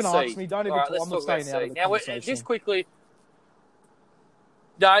on. Don't even ask me. Don't even talk. I'm not staying out of the conversation. Now, just quickly.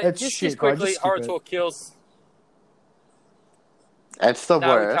 No, just quickly. Horror Talk Kills. It's the worst.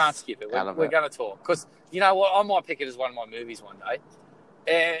 No, we can't skip it. We're going to talk. Because, you know what? I might pick it as one of my movies one day.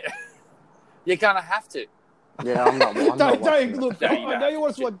 And you're going to have to. Yeah, I'm not. Look, I know you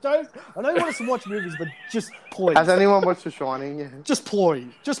want us to watch movies, but just please. Has anyone watched The Shining? Yeah. Just please.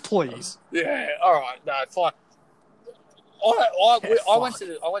 Yeah, all right. No, fine. I went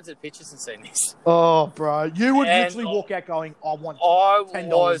to the pictures and seen this. Oh, bro. You would literally walk out going, I want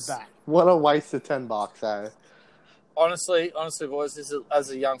 $10 back. What a waste of $10, eh? Honestly, boys, as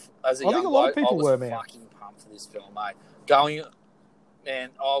a young I think a lot of people were, man. I was fucking pumped for this film, mate.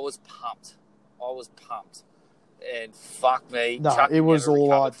 I was pumped. And fuck me. No, Chuck it was all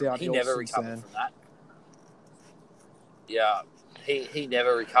right down. He never recovered from that. Yeah, he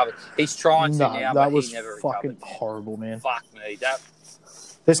never recovered. He's trying to now, but he never recovered. That was fucking horrible, man. Fuck me.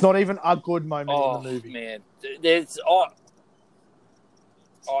 There's not even a good moment in the movie. Man.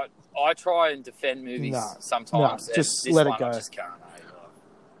 I try and defend movies sometimes. No, just let it go. I just can't.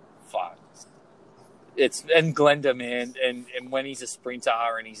 Fuck. And Glenda, man, and when he's a sprinter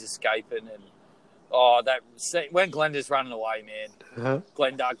and he's escaping, and when Glenda's running away, man.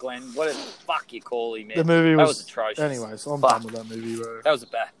 Glenda, Glenn, whatever the fuck you call him, man. The movie was atrocious. Anyways, I'm done with that movie, bro. That was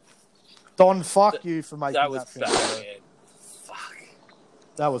bad. Don, fuck you for making that was film. Bad, man. Fuck.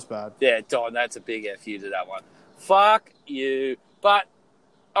 That was bad. Yeah, Don, that's a big F you to that one. Fuck you. But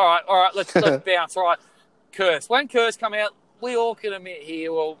all right, let's bounce. All right, Curse. When Curse come out, we all can admit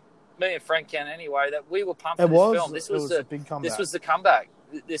here, well, me and Frank can anyway, that we were pumped for this film. This was a big comeback. This was the comeback.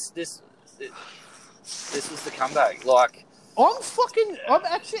 This was the comeback. Like, I'm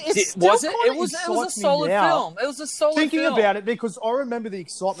actually. It was a solid film. It was a solid film. Thinking about it, because I remember the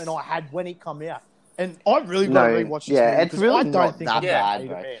excitement I had when it came out, and I really got to rewatch this movie. Yeah, it's really not that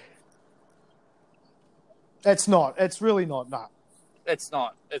bad. It's not. It's really not. No. It's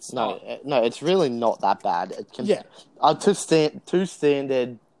not. No, it's really not that bad. Too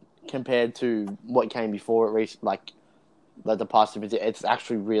standard compared to what came before it. Like the past of it, it's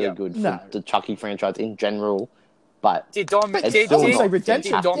actually really good for the Chucky franchise in general. But I wouldn't say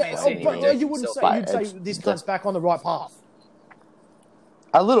redemption. You wouldn't say. You'd say this comes back on the right path.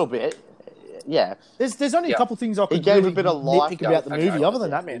 A little bit, yeah. There's only a couple things I could he gave a bit of life about the movie. Other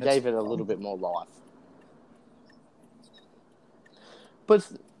than that, man, he gave it a little bit more life. But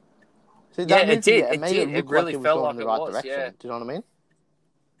see, it did. It made it look really like it was felt going like in the right direction. Yeah. Do you know what I mean?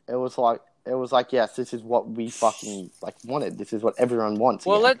 It was like, yes, this is what we fucking wanted. This is what everyone wants.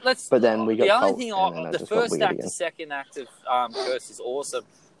 Well, let's. But then we got the only thing. The first act, the second act of Curse is awesome.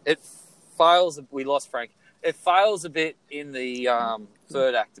 It fails. We lost Frank. It fails a bit in the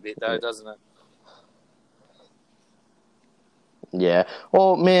third act, a bit though, doesn't it? Yeah.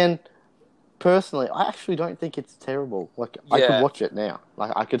 Well, man, personally, I actually don't think it's terrible. Like, I could watch it now.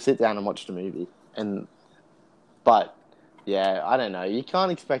 Like, I could sit down and watch the movie. But, yeah, I don't know. You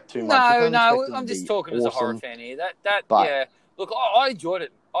can't expect too much. No, I'm just talking as a horror fan here. Yeah. Look, I enjoyed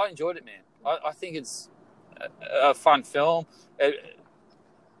it. I enjoyed it, man. I think it's a fun film.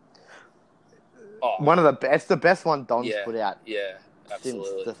 One of the best. It's the best one Don's put out. Yeah, absolutely.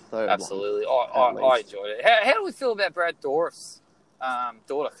 Since the third absolutely. one. I enjoyed it. How do we feel about Brad Dourif's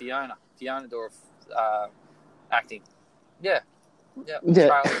daughter, Fiona Dourif, acting? Yeah.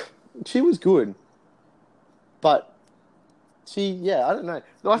 She was good, but I don't know.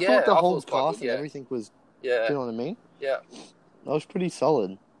 I thought the whole cast and everything was. Yeah. You know what I mean? Yeah. That was pretty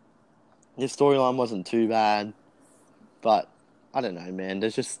solid. The storyline wasn't too bad, but I don't know, man.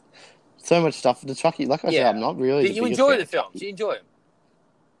 There's just so much stuff. The Chucky, like I said, I'm not really. Did you enjoy the film? Did you enjoy it?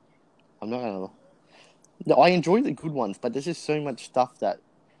 I'm not gonna. No, I enjoy the good ones, but there's just so much stuff that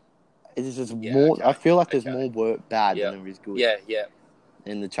it's just more. Okay. I feel like there's more work bad than there is good. Yeah.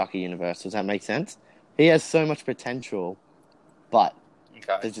 In the Chucky universe, does that make sense? He has so much potential, but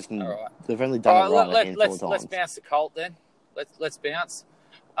there's just they've only done it wrong a handful of times. Let's bounce the Colt then. Let's bounce.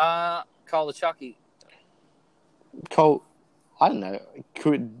 Cole the Chucky. Colt, I don't know.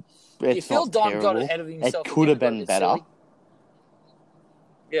 You feel Don got ahead of himself? It could have been better. Silly.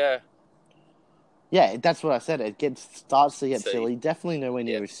 Yeah. Yeah, that's what I said. It starts to get silly. Definitely nowhere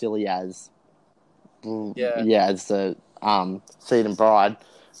near as silly as as the Seed and Bride,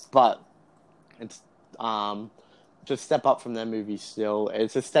 but it's just step up from their movie. Still,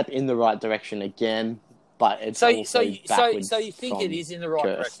 it's a step in the right direction again. But it's so you think it is in the right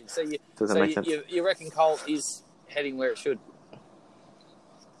direction. You reckon Colt is heading where it should?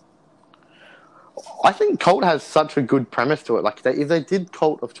 I think Colt has such a good premise to it. Like, if they did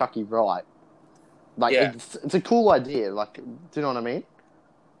Cult of Chucky right, it's a cool idea. Like, do you know what I mean?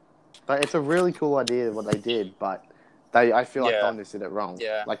 But it's a really cool idea what they did. But I feel like Don just did it wrong.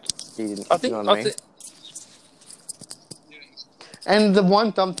 Yeah, like he didn't. You know what I mean? And the one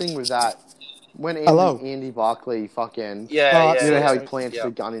dumb thing was that. When Andy Barclay fucking... you know how he plants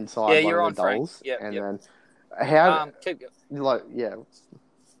the gun inside one of the dolls? Then... How...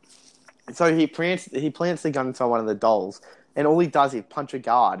 So he plants the gun inside one of the dolls, and all he does is punch a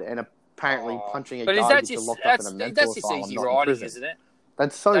guard, and apparently punching a guard gets you locked up in a mental asylum. That's just easy writing, isn't it?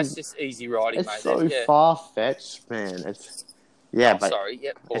 That's just easy writing, mate. It's so far-fetched, man. It's... Yeah, but... Sorry,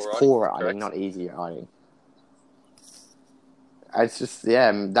 it's poor writing, not easy writing. It's just,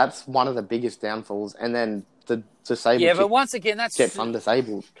 that's one of the biggest downfalls. And then the disabled... Yeah, but once again, that's... Gets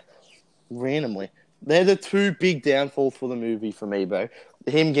undisabled randomly. They're the two big downfalls for the movie for me, bro.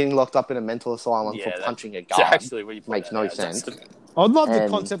 Him getting locked up in a mental asylum for punching a guard makes no sense. I love the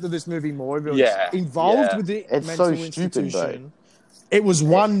concept of this movie more. If it was involved with the mental institution. Stupid, it was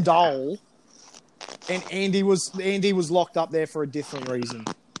one doll, and Andy was locked up there for a different reason.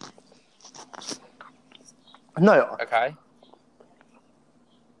 No. Okay.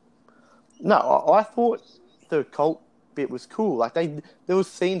 No, I thought the cult bit was cool. Like there was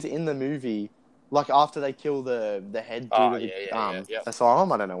scenes in the movie, like after they kill the head dude of the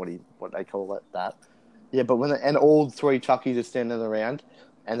asylum. I don't know what they call it that. Yeah, but and all three Chuckies are standing around,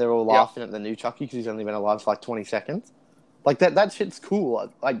 and they're all laughing at the new Chucky because he's only been alive for like 20 seconds. Like that shit's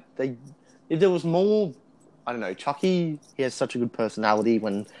cool. Like if there was more, I don't know. Chucky, he has such a good personality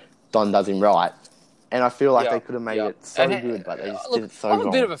when Don does him right. And I feel like they could have made it so good, but they just did it so wrong. I'm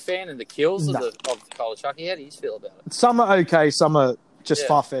a bit of a fan of the kills of the Cole Chucky. How do you feel about it? Some are okay, some are just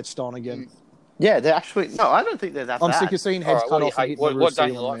far-fetched on again. Yeah, they're actually... No, I don't think they're that bad. I'm sick of seeing heads cut off. What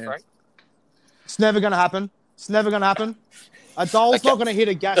don't you like, Frank? It's never going to happen. It's never going to happen. A doll's not going to hit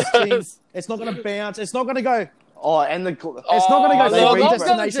a gas thing. It's not going to bounce. It's not going to go... Oh, and the... It's not going to go they read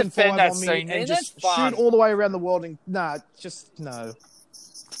Destination 5 on me and just shoot all the way around the world and... Nah, just... No.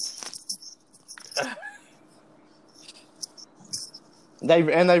 They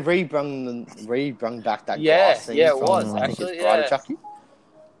rebrung back that glass scene it was actually Chucky,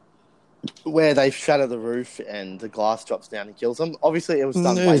 where they shatter the roof and the glass drops down and kills them. Obviously, it was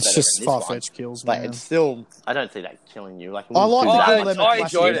done way better. It's just far-fetched kills, but it's still. I don't see that killing you. Like I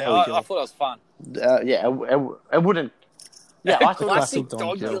enjoyed it. I thought it was fun. It wouldn't. Yeah, I thought classic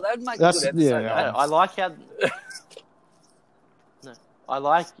dog kill. That would make a good episode. Yeah. I like how. I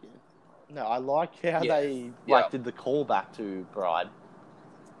like how they did the callback to Bride,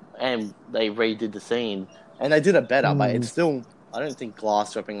 and they redid the scene, and they did it better. But it's still, I don't think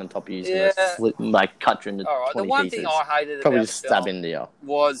glass dropping on top of you is going to cut you into 20 pieces. The one thing I hated probably about just stab into you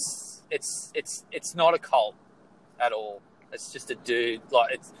was it's not a cult at all. It's just a dude.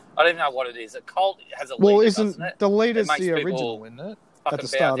 Like I don't even know what it is. A cult has a leader, isn't the leader's the original, isn't it? fucking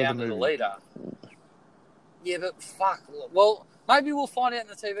bow down to the leader. Yeah, but fuck. Well, maybe we'll find out in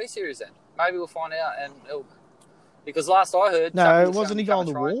the TV series then. Maybe we'll find out, and because last I heard, wasn't he going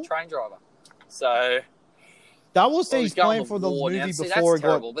to the war? Train driver. So that was his plan for the movie before it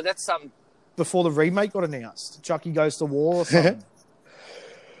got. But that's something. Before the remake got announced, Chucky Goes to War or something.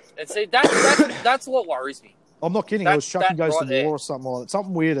 And see, that's what worries me. I'm not kidding. It was Chucky Goes to War or something like that.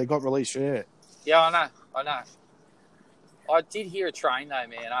 Something weird that got released. Yeah. Yeah, I know. I did hear a train though,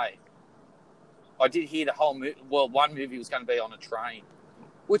 man. I did hear the whole movie. Well, one movie was going to be on a train,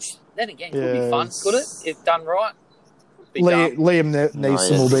 which then again could be fun, could it? If done right. Liam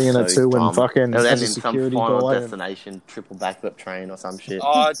Neeson will be in it too, and fucking as a security Final guy. Destination triple backflip train or some shit.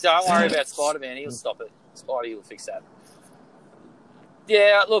 Oh, don't worry about Spider-Man. He'll stop it. Spidey will fix that.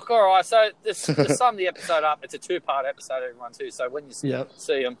 Yeah, look, all right. So to sum the episode up, it's a 2-part episode, everyone, too. So when you see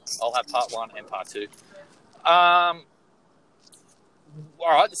them, I'll have part 1 and part 2. All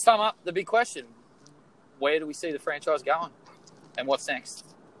right, to sum up the big question, where do we see the franchise going? And what's next?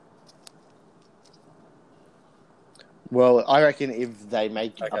 Well, I reckon if they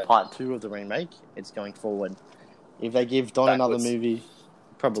make a part 2 of the remake, it's going forward. If they give Don another movie,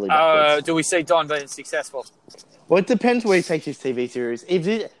 probably backwards. Do we see Don being successful? Well, it depends where he takes his TV series.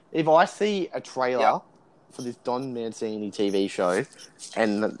 If I see a trailer for this Don Mancini TV show,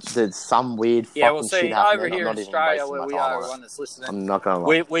 and there's some weird fucking shit happening, over here in Australia where we are, everyone that's listening, I'm not going to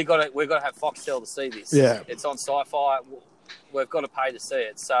lie. We got to have Foxtel to see this. Yeah, it's on Sci-Fi. We've got to pay to see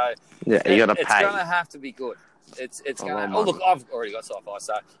it. So yeah, you got to pay. It's going to have to be good. It's going to. Oh look, I've already got Sci-Fi,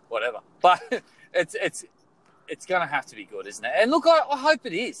 so whatever. But it's going to have to be good, isn't it? And look, I hope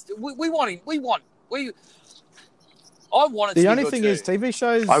it is. We want him. I want it to be good. The only thing is, TV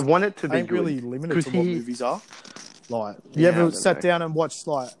shows I want it to be ain't good, really limited to what movies are. Like, you ever sat down and watched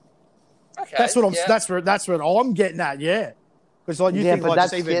like? Okay, that's what I'm getting at. Yeah, because like you think but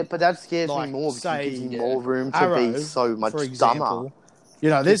like but that scares me more because it gives you more room to be so much dumber. You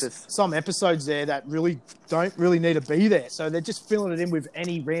know, there's some episodes there that really don't really need to be there, so they're just filling it in with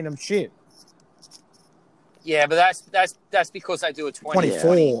any random shit. Yeah, but that's because they do a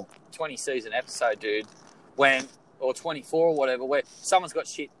 20 season episode, dude. Or 24 or whatever, where someone's got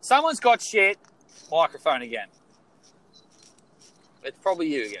shit. Microphone again. It's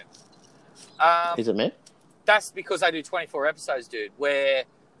probably you again. Is it me? That's because they do 24 episodes, dude. Where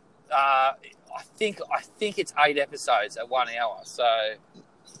I think it's 8 episodes at 1 hour. So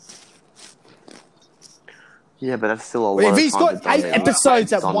yeah, but that's still a lot. If he's got 8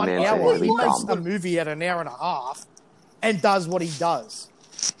 episodes at 1 hour, he makes dumb. the movie at an hour and a half and does what he does.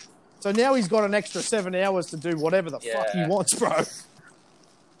 So now he's got an extra 7 hours to do whatever the fuck he wants, bro.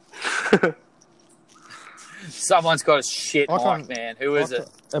 Someone's got a shit mic, man. Who is it?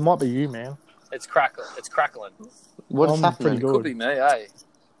 It might be you, man. It's crackling. What's happening? Pretty good. Could be me, eh?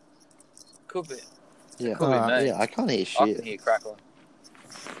 Could be. Yeah, Could be me. Yeah, I can't hear shit. I can hear crackling.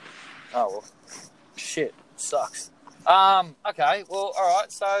 Oh, well. Shit. Sucks. Okay, well, all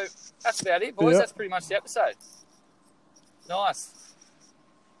right. So that's about it, boys. That's pretty much the episode. Nice.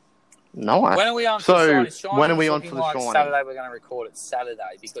 No. When are we on for the Shining? When are we on for the Shining? Saturday, we're going to record it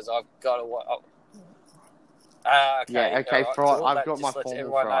Saturday because I've got to... okay. Yeah, okay, right. Friday. I've got my formal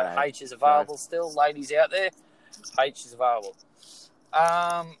everyone Friday. Know H is available still. Ladies out there, H is available.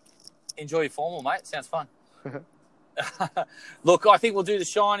 Enjoy your formal, mate. Sounds fun. Look, I think we'll do The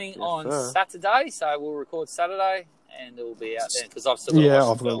Shining on Saturday, so we'll record Saturday and it will be out there because I've still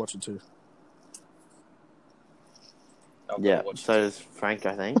got to watch it too. Yeah, so does Frank,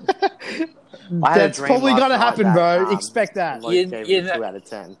 I think. That's probably going to happen, bro. Expect that. Like gave it 2 out of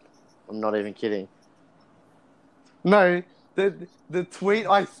 10. I'm not even kidding. No, the tweet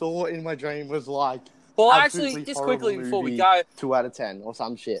I saw in my dream was like... Well, actually, just quickly before we go... 2 out of 10 or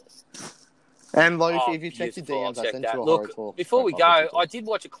some shit. And Loki, if you check your DMs, I sent you a horror talk. Before we go, I did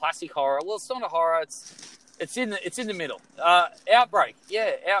watch a classic horror. Well, it's not a horror, It's in the middle. Outbreak.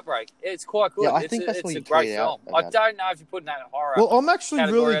 Yeah, Outbreak. It's quite good. Yeah, I think that's what you great film. I don't know if you put in that horror. Well, I'm actually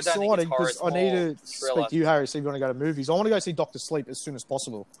really excited because I need to speak to you, Harry, see if you want to go to movies. I want to go see Dr. Sleep as soon as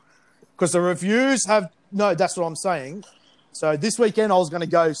possible. Because the reviews have... No, that's what I'm saying. So this weekend I was going to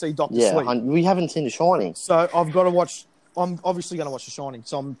go see Dr. Sleep. Yeah, we haven't seen The Shining. So I've got to watch... I'm obviously going to watch The Shining.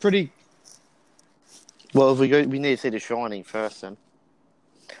 So I'm pretty... Well, if we need to see The Shining first then.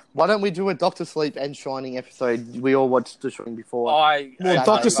 Why don't we do a Dr. Sleep and Shining episode? We all watched The Shining before.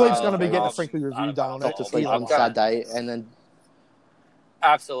 Dr. Sleep's going to be getting a Frankly review done on Dr. Sleep on Saturday, and then...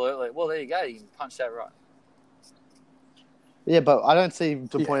 Absolutely. Well, there you go. You can punch that right. Yeah, but I don't see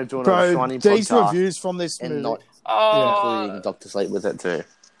the point of doing a Shining podcast. These reviews from this movie... not including Dr. Sleep with it too.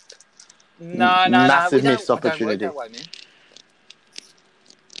 No. Massive missed opportunity. Don't work that way, man.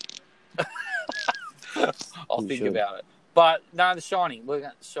 I'll think about it. But no, The Shining. We're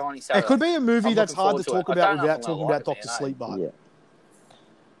going Shining Saturday. It could be a movie that's hard to talk about without talking about Dr. Sleep.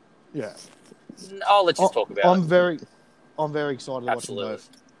 Yeah. Oh, let's just talk about it. I'm very excited to watch them both.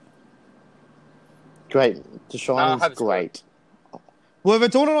 Great. The Shining's great. Well, if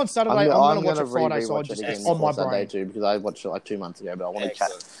it's on on Saturday, I'm going to watch it Friday, so I'll just again on my Saturday brain. too, because I watched it like 2 months ago, but I want to chat.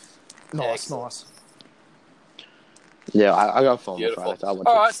 Nice. Yeah, I got fun on Friday. All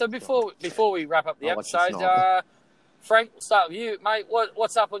right, so before we wrap up the episode, Frank, we'll start with you, mate.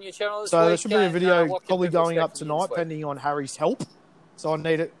 What's up on your channel this week? So there should be a video probably going up tonight, pending on Harry's help. So I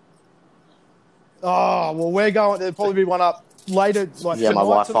need it. Oh, well, we're going. There'll probably be one up later. Like my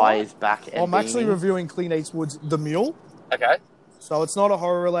Wi-Fi is back. I'm actually reviewing Clint Eastwood's The Mule. Okay. So it's not a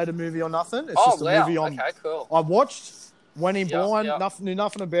horror-related movie or nothing. It's just a movie I watched, went in blind, knew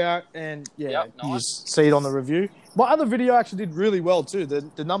nothing about, and you just see it on the review. My other video actually did really well too.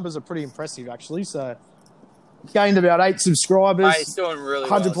 The numbers are pretty impressive actually. So gained about 8 subscribers, Mate, it's doing really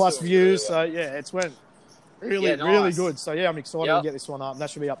 100 plus views. Really well. So it's went really good. So I'm excited to get this one up. And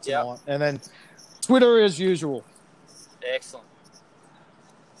that should be up tonight. And then Twitter as usual. Excellent.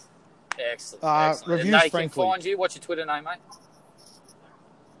 Reviews, and they frankly. Can find you. What's your Twitter name, mate?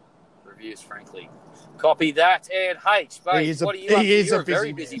 Reviews, frankly. Copy that. And H, mate, what are you up to? You're a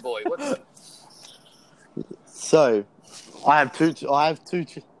very busy boy. So, I have two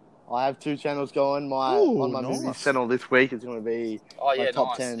channels going. On my movie channel this week is going to be my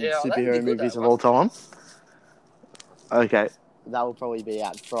top 10 superhero movies of all time. Okay, that will probably be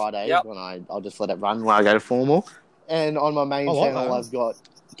out Friday when I'll just let it run when I go to formal. And on my main channel, I've got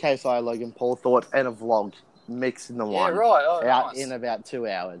KSI, Logan Paul, Thought, and a vlog mixed in the one. Yeah, right. Out in about 2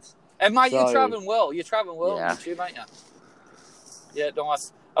 hours. And mate, you're traveling well. You're traveling well on YouTube, mate. Yeah,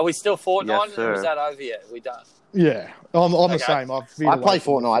 nice. Are we still Fortnite? Or is that over yet? We done? Yeah, I'm the same. I play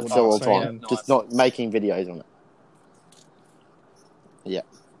Fortnite still all the time, just not making videos on it. Yeah,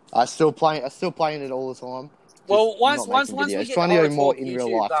 I still playing it all the time. Well, once we get trying to go more in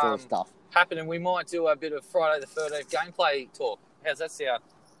real life sort of stuff happening, we might do a bit of Friday the 13th gameplay talk. How's that sound?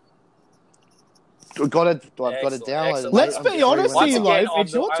 I've got it downloaded. Let's be honest here, Loaf.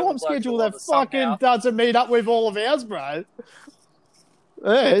 It's your time schedule that fucking doesn't meet up with all of ours, bro.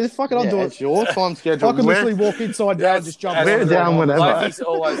 Yeah, fucking I'll do it. It's your time schedule. I can literally walk inside now and just jump down whenever. He's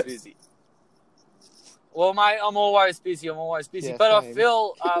always busy. Well, mate, I'm always busy. Yeah, but same. I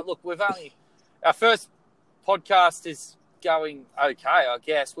feel, look, our first podcast is going okay, I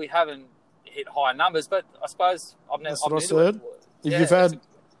guess. We haven't hit high numbers, but I suppose That's what I said. If you've had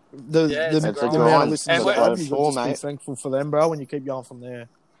the amount of listeners that have, you've got to be thankful for them, bro, when you keep going from there.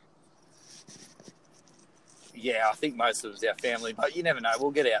 Yeah, I think most of it's our family, but you never know.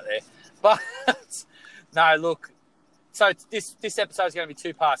 We'll get out there. But, no, look, so this episode is going to be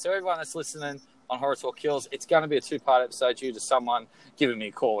 2 parts. So everyone that's listening on Horror Talk Kills, it's going to be a 2-part episode due to someone giving me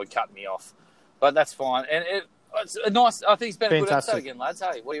a call and cutting me off. But that's fine. And it's a nice, I think it's been a good episode again, lads.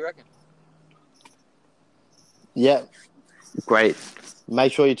 Hey, what do you reckon? Yeah, great.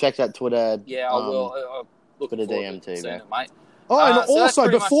 Make sure you check that Twitter. Yeah, I will. I'll look Twitter DM too, it, mate. Oh, and so also,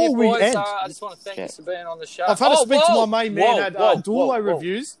 before we end... I just want to thank you for being on the show. I've had to speak to my main man at Dulo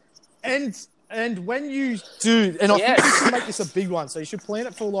Reviews. And when you do... And I think you should make this a big one. So you should plan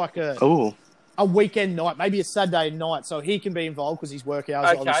it for like a weekend night, maybe a Saturday night, so he can be involved because his work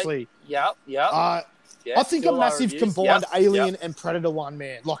hours, obviously. Yep. I think a massive combined Alien and Predator one,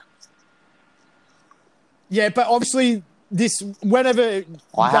 man. Like, yeah, but obviously whenever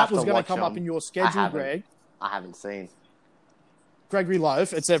that was going to come up in your schedule, Greg. I haven't seen. Gregory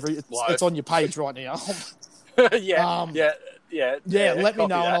Loaf, it's on your page right now. Yeah. Let me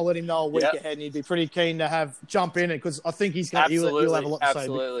know, and I'll let him know a week ahead, and he'd be pretty keen to jump in it because I think he'll have a lot to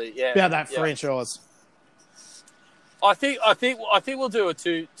say about that franchise. I think we'll do a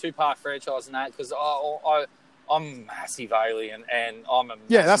two-part franchise in that because I'm massive Alien and I'm a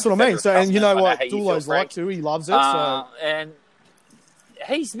that's what I mean. So and you know what Dulo's like too, he loves it. And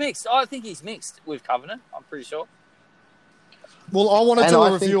he's mixed. I think he's mixed with Covenant. I'm pretty sure. Well, I want to do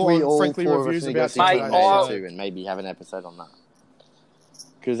a review on Frankly Reviews about too, and maybe have an episode on that.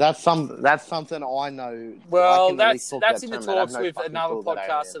 Because that's something I know. Well, that's in the talks with another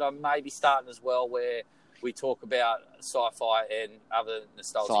podcast that I may be starting as well, where we talk about sci-fi and other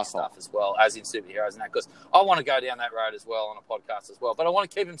nostalgic stuff as well, as in superheroes and that. Because I want to go down that road as well on a podcast as well, but I want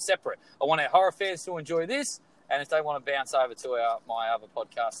to keep them separate. I want our horror fans to enjoy this, and if they want to bounce over to my other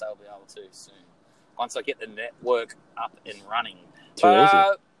podcast, they'll be able to soon. Once I get the network up and running.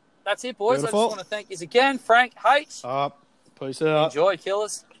 That's it, boys. Beautiful. I just want to thank you again, Frank H. Peace out. Enjoy,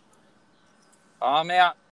 killers. I'm out.